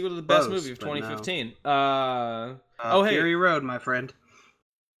 Sequel to the best movie of 2015. No. Fury Road, my friend.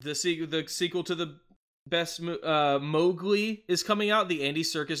 The sequel to the best Mowgli is coming out. The Andy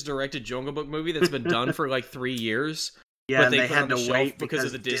Serkis directed Jungle Book movie that's been done for 3 years. Yeah, but they had to wait because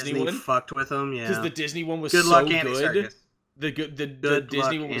of the Disney one. Fucked with them. Yeah, because the Disney one was good. So luck, Andy good. Serkis. The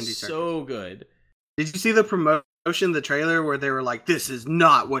Disney one was so good. Did you see the promotion, the trailer where they were like, "This is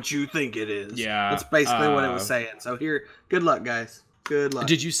not what you think it is"? Yeah, that's basically what it was saying. So here, good luck, guys. Good luck.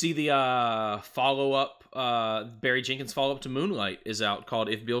 Did you see the follow-up? Barry Jenkins' follow-up to Moonlight is out, called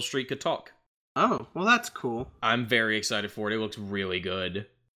 "If Beale Street Could Talk." Oh, well, that's cool. I'm very excited for it. It looks really good.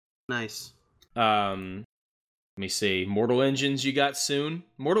 Nice. Let me see. Mortal Engines you got soon.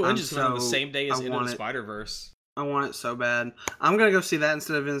 Mortal Engines coming on the same day as Into the Spider-Verse. I want it so bad. I'm gonna go see that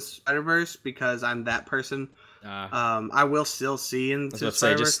instead of Into the Spider-Verse because I'm that person. I will still see Into the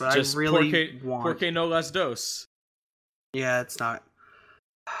Spider-Verse, but I really want. Porque no las dos. Yeah, it's not.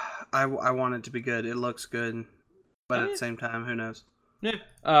 I want it to be good. It looks good, but at the same time, who knows?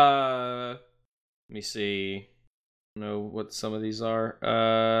 Yeah. Let me see. I don't know what some of these are.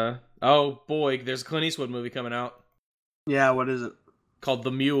 Oh boy, there's a Clint Eastwood movie coming out. Yeah, what is it? Called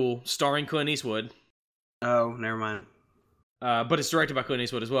The Mule, starring Clint Eastwood. Oh, never mind. But it's directed by Clint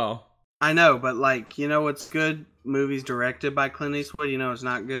Eastwood as well. I know, but what's good? Movies directed by Clint Eastwood. It's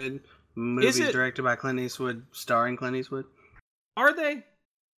not good. Movies directed by Clint Eastwood, starring Clint Eastwood. Are they?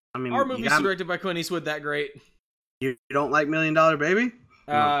 I mean, are movies directed by Clint Eastwood that great? You don't like $1 Million Baby?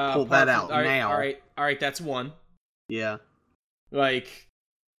 Pull that out now. All right, that's one. Yeah. Let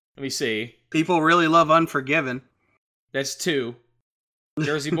me see. People really love Unforgiven. That's two.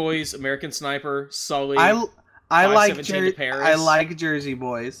 Jersey Boys, American Sniper, Sully. I like 517 to Paris. I like Jersey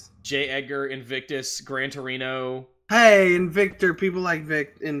Boys. J. Edgar, Invictus, Gran Torino. Hey, Invictor. People like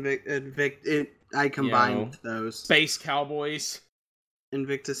I combined those. Space Cowboys.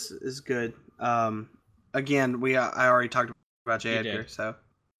 Invictus is good. Again, I already talked about J. Edgar, so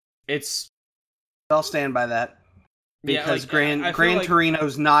I'll stand by that. Because Gran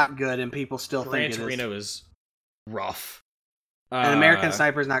Torino's not good, and people still think it is. Gran Torino is rough. And American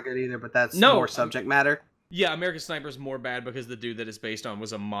Sniper's not good either, but that's more subject matter. Yeah, American Sniper's more bad because the dude that it's based on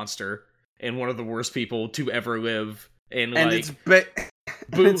was a monster and one of the worst people to ever live. And it's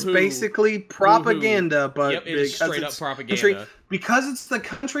basically propaganda, but it is straight up propaganda. Because it's the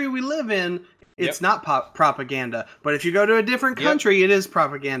country we live in, it's not propaganda. But if you go to a different country, it is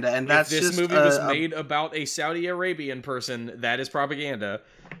propaganda, and that's if this movie was made about a Saudi Arabian person, that is propaganda.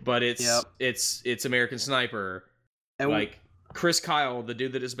 But it's American Sniper, and Chris Kyle, the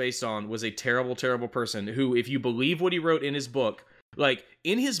dude that is based on, was a terrible, terrible person who, if you believe what he wrote in his book,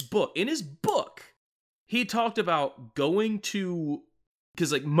 in his book, he talked about going to,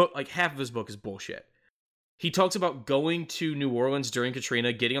 because half of his book is bullshit. He talks about going to New Orleans during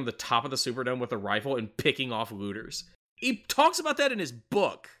Katrina, getting on the top of the Superdome with a rifle and picking off looters. He talks about that in his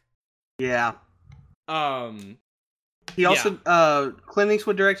book. Yeah. He also Clint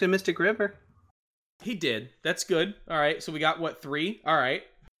Eastwood directed Mystic River. He did. That's good. All right. So we got 3? All right.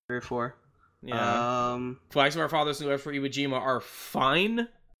 3 or 4. Yeah. Flags of Our Fathers and Left for Iwo Jima are fine,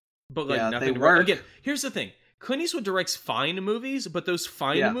 but nothing they work. Again, here's the thing. Clint Eastwood directs fine movies, but those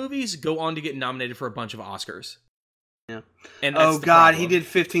fine movies go on to get nominated for a bunch of Oscars. Yeah. And he did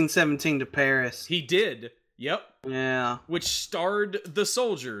 1517 to Paris. He did. Yep. Yeah. Which starred the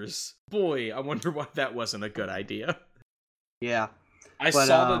soldiers. Boy, I wonder why that wasn't a good idea. Yeah. I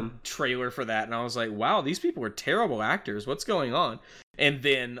saw the trailer for that, and I was like, wow, these people are terrible actors. What's going on? And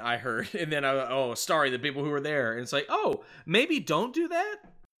then I heard, sorry, the people who were there. And it's like, oh, maybe don't do that?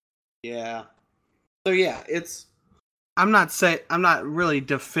 Yeah. So, yeah, I'm not really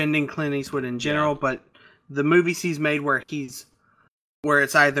defending Clint Eastwood in general, but the movies he's made where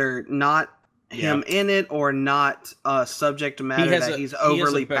it's either not him in it or not a subject matter that he's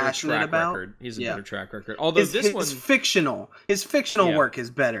overly passionate about. He has a better track record. Although his fictional work is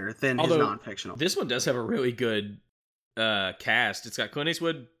better than his non-fictional. This one does have a really good cast. It's got Clint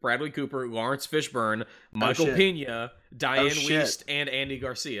Eastwood, Bradley Cooper, Lawrence Fishburne, Michael Pena, Diane Wiest, and Andy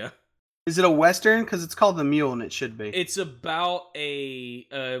Garcia. Is it a Western? Because it's called The Mule, and it should be. It's about a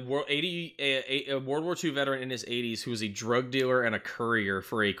World War II veteran in his 80s who was a drug dealer and a courier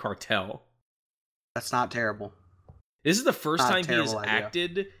for a cartel. That's not terrible. This is the first time he has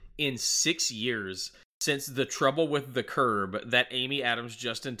acted in 6 years since The Trouble with the Curb, that Amy Adams,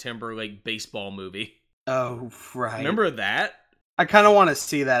 Justin Timberlake baseball movie. Oh, right. Remember that? I kind of want to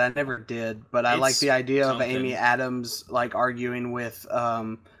see that. I never did, but I like the idea of Amy Adams arguing with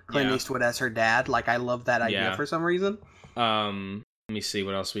Clint Eastwood as her dad. I love that idea for some reason. Let me see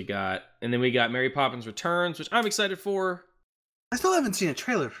what else we got. And then we got Mary Poppins Returns, which I'm excited for. I still haven't seen a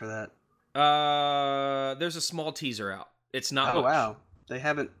trailer for that. There's a small teaser out. It's not much. Wow. They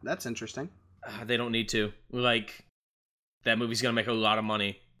haven't. That's interesting. They don't need to. That movie's gonna make a lot of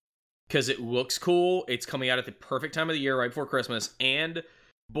money because it looks cool. It's coming out at the perfect time of the year, right before Christmas. And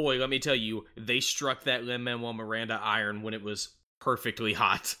boy, let me tell you, they struck that Lin-Manuel Miranda iron when it was perfectly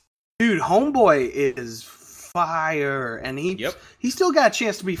hot. Dude, Homeboy is fire, and he still got a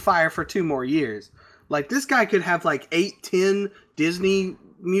chance to be fire for 2 more years. This guy could have 8-10 Disney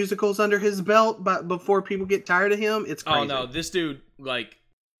musicals under his belt, but before people get tired of him. It's crazy. Oh no, this dude,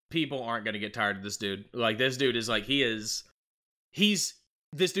 people aren't gonna get tired of this dude. This dude is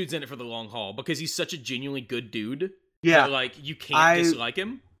this dude's in it for the long haul because he's such a genuinely good dude. Yeah, that, you can't dislike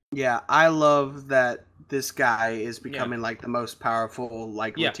him. Yeah, I love that this guy is becoming the most powerful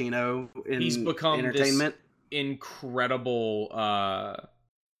Latino in he's become entertainment. This incredible.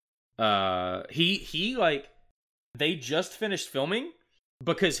 They just finished filming.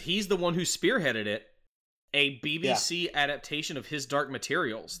 Because he's the one who spearheaded it, a BBC adaptation of His Dark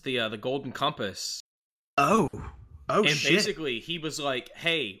Materials, the Golden Compass. Oh, and basically, he was like,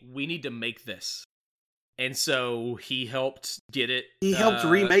 "Hey, we need to make this," and so he helped get it. He helped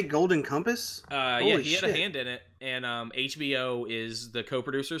remake Golden Compass. He had a hand in it, and HBO is the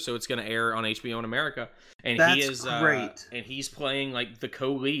co-producer, so it's going to air on HBO in America. And That's he is great. And he's playing the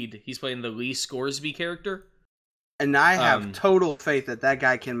co-lead. He's playing the Lee Scoresby character. And I have total faith that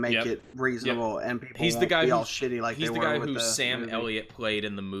guy can make it reasonable, and people won't be all shitty like they were with the movie. He's the guy who Sam Elliott played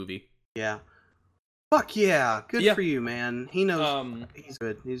in the movie. Yeah. Fuck yeah. Good for you, man. He knows. He's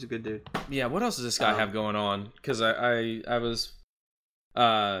good. He's a good dude. Yeah, what else does this guy have going on? Because I was...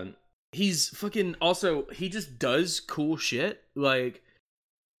 he's fucking also, he just does cool shit. Like,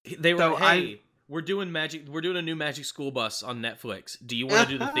 they were hey, we're doing a new Magic School Bus on Netflix. Do you want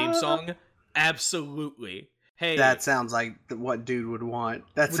to do the theme song? Absolutely. Hey, that sounds like what dude would want.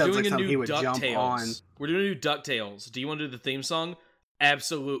 That sounds like something he would jump on. We're doing a new DuckTales. Do you want to do the theme song?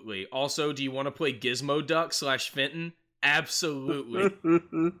 Absolutely. Also, do you want to play Gizmo Duck / Fenton? Absolutely.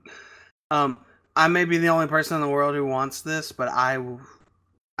 I may be the only person in the world who wants this, but I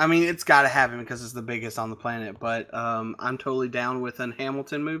mean, it's got to happen because it's the biggest on the planet. But I'm totally down with an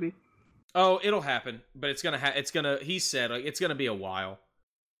Hamilton movie. Oh, it'll happen, but it's gonna. He said like it's gonna be a while.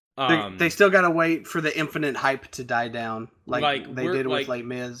 They still gotta wait for the infinite hype to die down, like they did with Les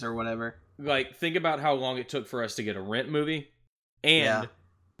Mis or whatever. Like, think about how long it took for us to get a Rent movie, and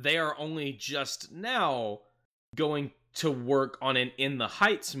they are only just now going to work on an In the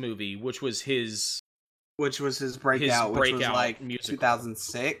Heights movie, which was his breakout, which was like musical.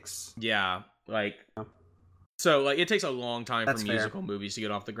 2006. Yeah, like so, like it takes a long time for musical movies to get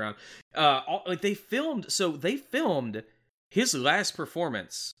off the ground. They filmed his last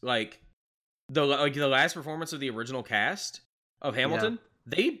performance, like the last performance of the original cast of Hamilton. Yeah.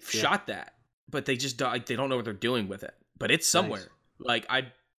 They shot that, but they just they don't know what they're doing with it. But it's somewhere. Nice. Like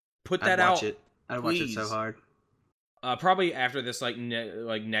I'd put that out. I'd watch it so hard. Probably after this, like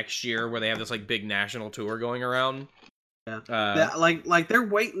next year, where they have this like big national tour going around. Yeah, like they're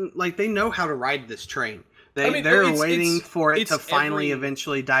waiting. Like they know how to ride this train. They're waiting for it to finally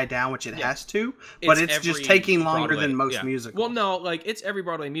eventually die down, which it has to, but it's just taking longer than most musicals. Well, no, like, it's every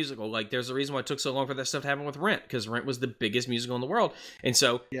Broadway musical. Like, there's a reason why it took so long for that stuff to happen with Rent, because Rent was the biggest musical in the world. And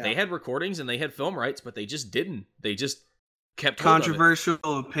so, they had recordings and they had film rights, but they just didn't. They just kept Controversial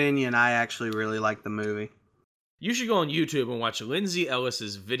opinion, I actually really like the movie. You should go on YouTube and watch Lindsay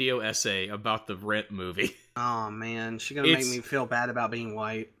Ellis's video essay about the Rent movie. Oh, man. She's gonna make me feel bad about being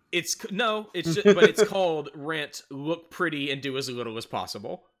white. It's called Rent, Look Pretty and Do as Little as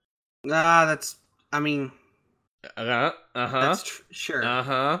Possible. That's I mean, that's sure.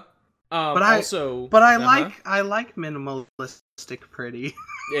 But I like minimalistic pretty.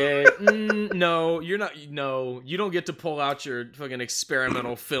 No, you're not. No, you don't get to pull out your fucking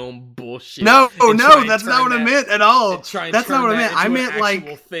experimental film bullshit. No, that's not what I meant at all. That's not what I meant. I meant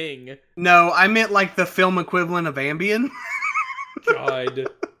like thing. No, I meant like the film equivalent of Ambien. God.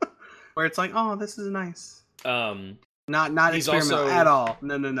 Where it's like, oh, this is nice. Not experimental at all.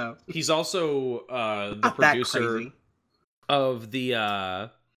 No. He's also the producer of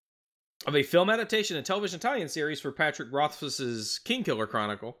a film adaptation and television tie-in series for Patrick Rothfuss's Kingkiller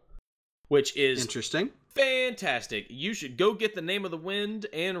Chronicle, which is interesting, fantastic. You should go get The Name of the Wind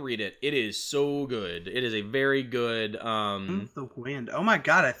and read it. It is so good. It is a very good. The Wind. Oh my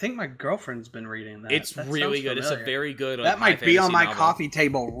god! I think my girlfriend's been reading that. It's really good. Familiar. It's a very good. That might be on my coffee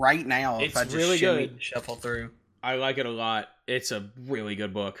table right now. It's really good. Shuffle through. I like it a lot. It's a really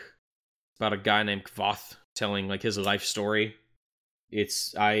good book. It's about a guy named Kvoth telling like his life story.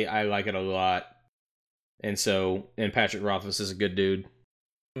 I like it a lot. And Patrick Rothfuss is a good dude.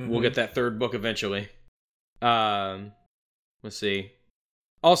 Mm-hmm. We'll get that third book eventually. Let's see.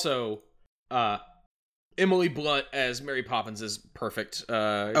 Also, Emily Blunt as Mary Poppins is perfect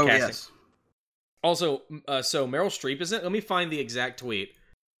casting. Yes. Also, so Meryl Streep is in it. Let me find the exact tweet.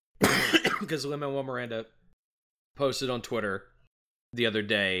 Because Lin-Manuel Miranda posted on Twitter the other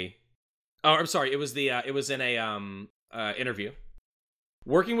day. Oh, I'm sorry. It was in a interview.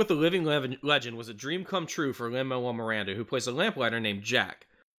 Working with the living legend was a dream come true for Lin-Manuel Miranda, who plays a lamplighter named Jack.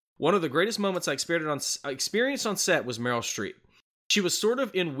 One of the greatest moments I experienced on set was Meryl Streep. She was sort of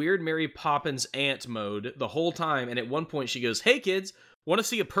in weird Mary Poppins aunt mode the whole time, and at one point she goes, "Hey kids, want to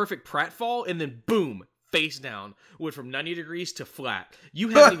see a perfect pratfall?" And then boom, face down, went from 90 degrees to flat. You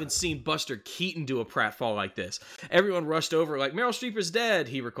haven't even seen Buster Keaton do a pratfall like this. Everyone rushed over like, "Meryl Streep is dead,"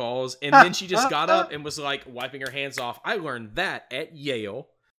 he recalls, and then she just got up and was like wiping her hands off. I learned that at Yale.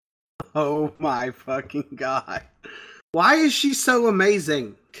 Oh my fucking god. Why is she so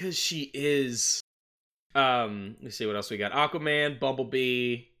amazing? Because she is. Let's see what else we got. Aquaman,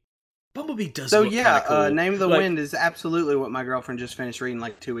 Bumblebee. Bumblebee does look kinda cool. Name of the Wind is absolutely what my girlfriend just finished reading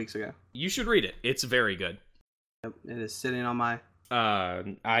like 2 weeks ago. You should read it. It's very good. Yep, it is sitting on my...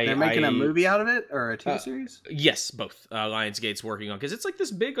 They're making a movie out of it? Or a TV series? Yes, both. Lionsgate's working on, because it's like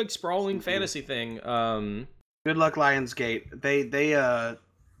this big, like, sprawling fantasy thing. Good luck, Lionsgate.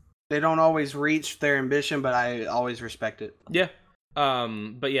 They don't always reach their ambition, but I always respect it. Yeah.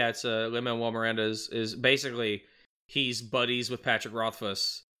 But yeah, it's Lin-Manuel Miranda is basically, he's buddies with Patrick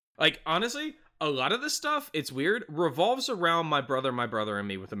Rothfuss. Like, honestly, a lot of this stuff, it's weird, revolves around My Brother and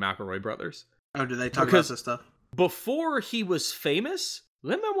Me with the McElroy brothers. Oh, do they talk about this stuff? Before he was famous,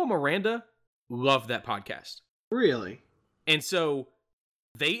 Lin-Manuel Miranda loved that podcast. Really? And so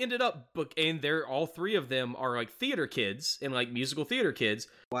they ended up and they're all three of them are like theater kids and like musical theater kids.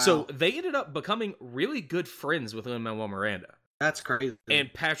 Wow. So they ended up becoming really good friends with Lin-Manuel Miranda. That's crazy.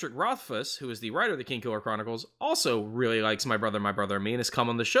 And Patrick Rothfuss, who is the writer of the King Killer Chronicles, also really likes My Brother and Me and has come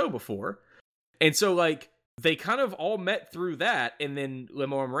on the show before. And so like they kind of all met through that, and then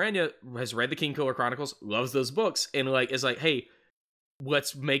Lin-Manuel Miranda has read the King Killer Chronicles, loves those books, and like is like, hey,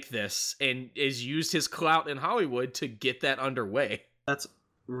 let's make this, and has used his clout in Hollywood to get that underway. That's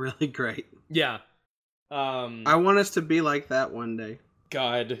really great. Yeah. I want us to be like that one day.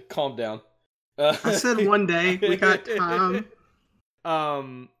 God, calm down. I said one day. We got time.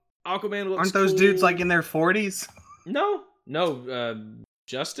 Aquaman looks Aren't those cool. dudes like in their 40s? No.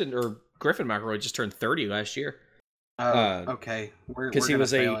 Justin or Griffin McElroy just turned 30 last year. Okay. Because he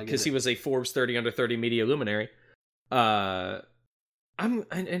was a Forbes 30 under 30 media luminary. I'm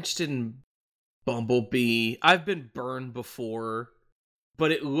interested in Bumblebee. I've been burned before,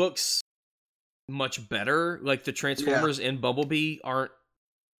 but it looks much better. Like the Transformers in Bumblebee aren't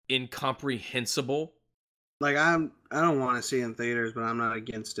incomprehensible. Like I don't want to see it in theaters, but I'm not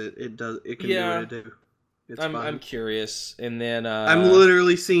against it. It can do what it do. I'm curious. And then I'm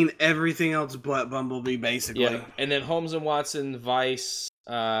literally seeing everything else but Bumblebee, basically. Yeah. And then Holmes and Watson, Vice,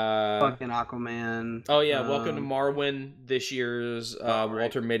 fucking Aquaman. Oh yeah, Welcome to Marwen, this year's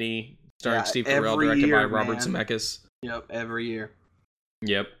Walter Mitty, starring Steve Carell, directed by Robert Zemeckis. Yep, every year.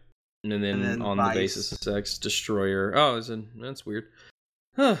 Yep. And then On Vice. The Basis of Sex, Destroyer. Oh, that's weird.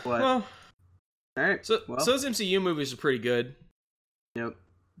 Huh. What? Well, all right. So those MCU movies are pretty good. Yep.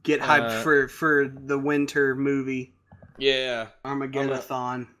 Get hyped for the winter movie. Yeah.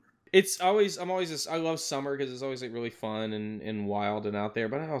 Armageddon-a-thon. I love summer because it's always like really fun and wild and out there,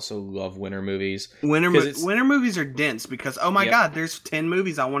 but I also love winter movies. Winter movies are dense because oh my god, there's 10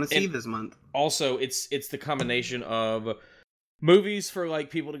 movies I want to see this month. Also, it's the combination of movies for like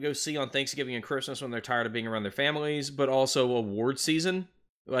people to go see on Thanksgiving and Christmas when they're tired of being around their families, but also award season.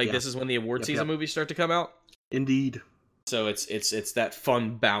 Like this is when the award season movies start to come out. Indeed. So it's that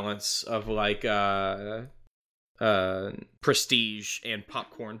fun balance of like prestige and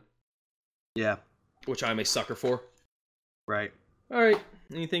popcorn. Yeah. Which I'm a sucker for. Right. All right.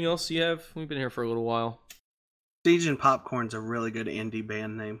 Anything else you have? We've been here for a little while. Prestige and Popcorn's a really good indie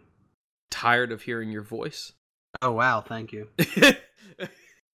band name. Tired of hearing your voice. Oh wow, thank you.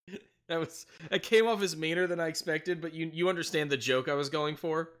 That came off as meaner than I expected, but you understand the joke I was going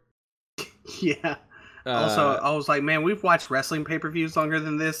for. Yeah. Also, I was like, man, we've watched wrestling pay-per-views longer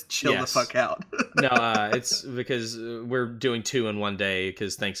than this. Chill the fuck out. No, it's because we're doing 2 in one day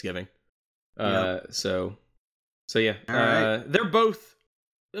because Thanksgiving. So yeah. Right. They're both.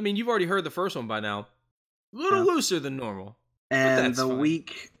 I mean, you've already heard the first one by now. A little looser than normal. And the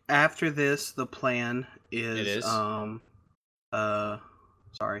week after this, the plan is. It is.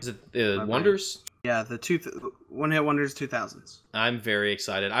 Sorry. Is it Wonders? Yeah, the One Hit Wonders 2000s. I'm very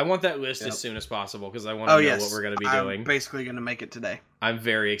excited. I want that list as soon as possible because I want to know what we're going to be doing. I'm basically going to make it today. I'm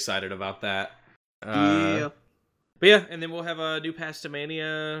very excited about that. Yeah. But yeah, and then we'll have a new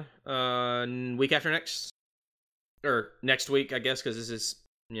Pastamania week after next. Or next week, I guess, because this is,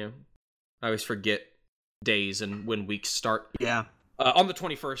 I always forget days and when weeks start. Yeah. On the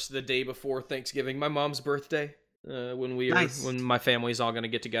 21st, the day before Thanksgiving, my mom's birthday. When my family's all going to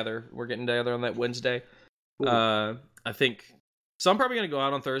get together. We're getting together on that Wednesday. Cool. I think so. I'm probably going to go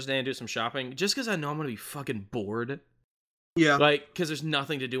out on Thursday and do some shopping just because I know I'm going to be fucking bored. Yeah. Like, because there's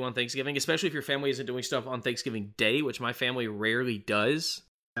nothing to do on Thanksgiving, especially if your family isn't doing stuff on Thanksgiving Day, which my family rarely does.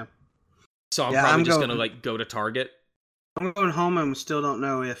 Yeah. So I'm probably just going to like go to Target. I'm going home and still don't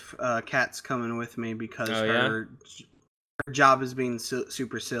know if Kat's coming with me because her job is being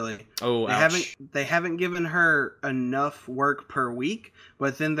super silly. Oh, they haven't given her enough work per week,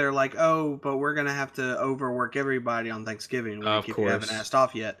 but then they're like, oh, but we're gonna have to overwork everybody on Thanksgiving week if you haven't asked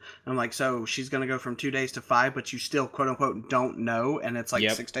off yet. And I'm like, so she's gonna go from 2 days to 5, but you still quote unquote don't know, and it's like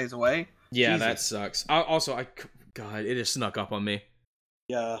 6 days away. Yeah, Jesus. That sucks. God, it just snuck up on me.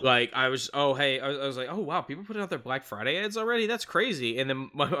 Yeah. Like I was like, oh wow, people putting out their Black Friday ads already? That's crazy. And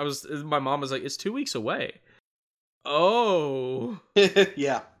then my mom was like, it's 2 weeks away. Oh.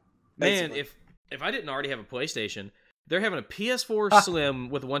 Yeah. Man, basically. if I didn't already have a PlayStation, they're having a PS4 Slim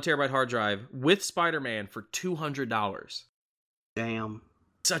with 1 terabyte hard drive with Spider-Man for $200. Damn.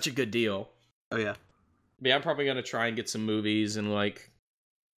 Such a good deal. Oh yeah. Yeah, I'm probably gonna try and get some movies, and like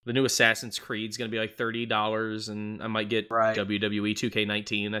the new Assassin's Creed's gonna be like $30, and I might get WWE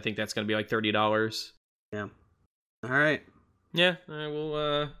 2K19. I think that's gonna be like $30. Yeah. All right. Yeah.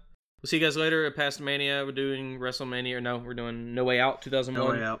 We'll We'll see you guys later at Past Mania. We're doing WrestleMania. Or no, we're doing No Way Out 2001.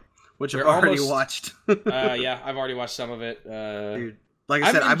 No Way Out. Which I've already watched. Yeah, I've already watched some of it. Dude, like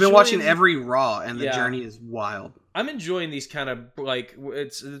I said, I've been watching every Raw, and the journey is wild. I'm enjoying these kind of, like,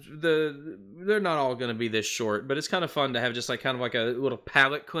 they're not all going to be this short, but it's kind of fun to have just, like, kind of like a little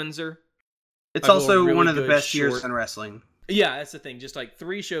palate cleanser. It's like also really one of the best years in wrestling. Yeah, that's the thing. Just, like,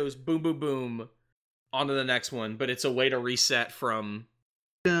 3 shows, boom, boom, boom, on to the next one, but it's a way to reset from...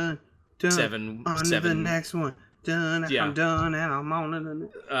 seven. The next one. Done. Yeah. I'm done, and I'm on it.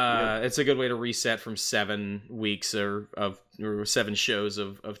 It's a good way to reset from 7 weeks or 7 shows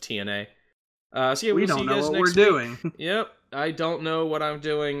of TNA. So yeah, we don't know what we're doing. Yep, I don't know what I'm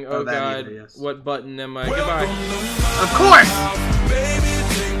doing. Oh God, either, yes. What button am I? Goodbye. Of course. Baby,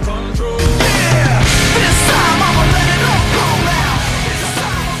 take control. Yeah. This time I'ma let it all go now.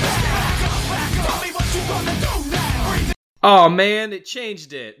 Oh man, it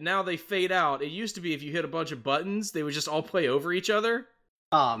changed it. Now they fade out. It used to be if you hit a bunch of buttons, they would just all play over each other.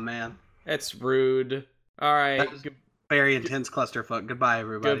 Oh man, that's rude. All right, very intense clusterfuck. Goodbye,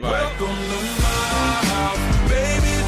 everybody. Goodbye.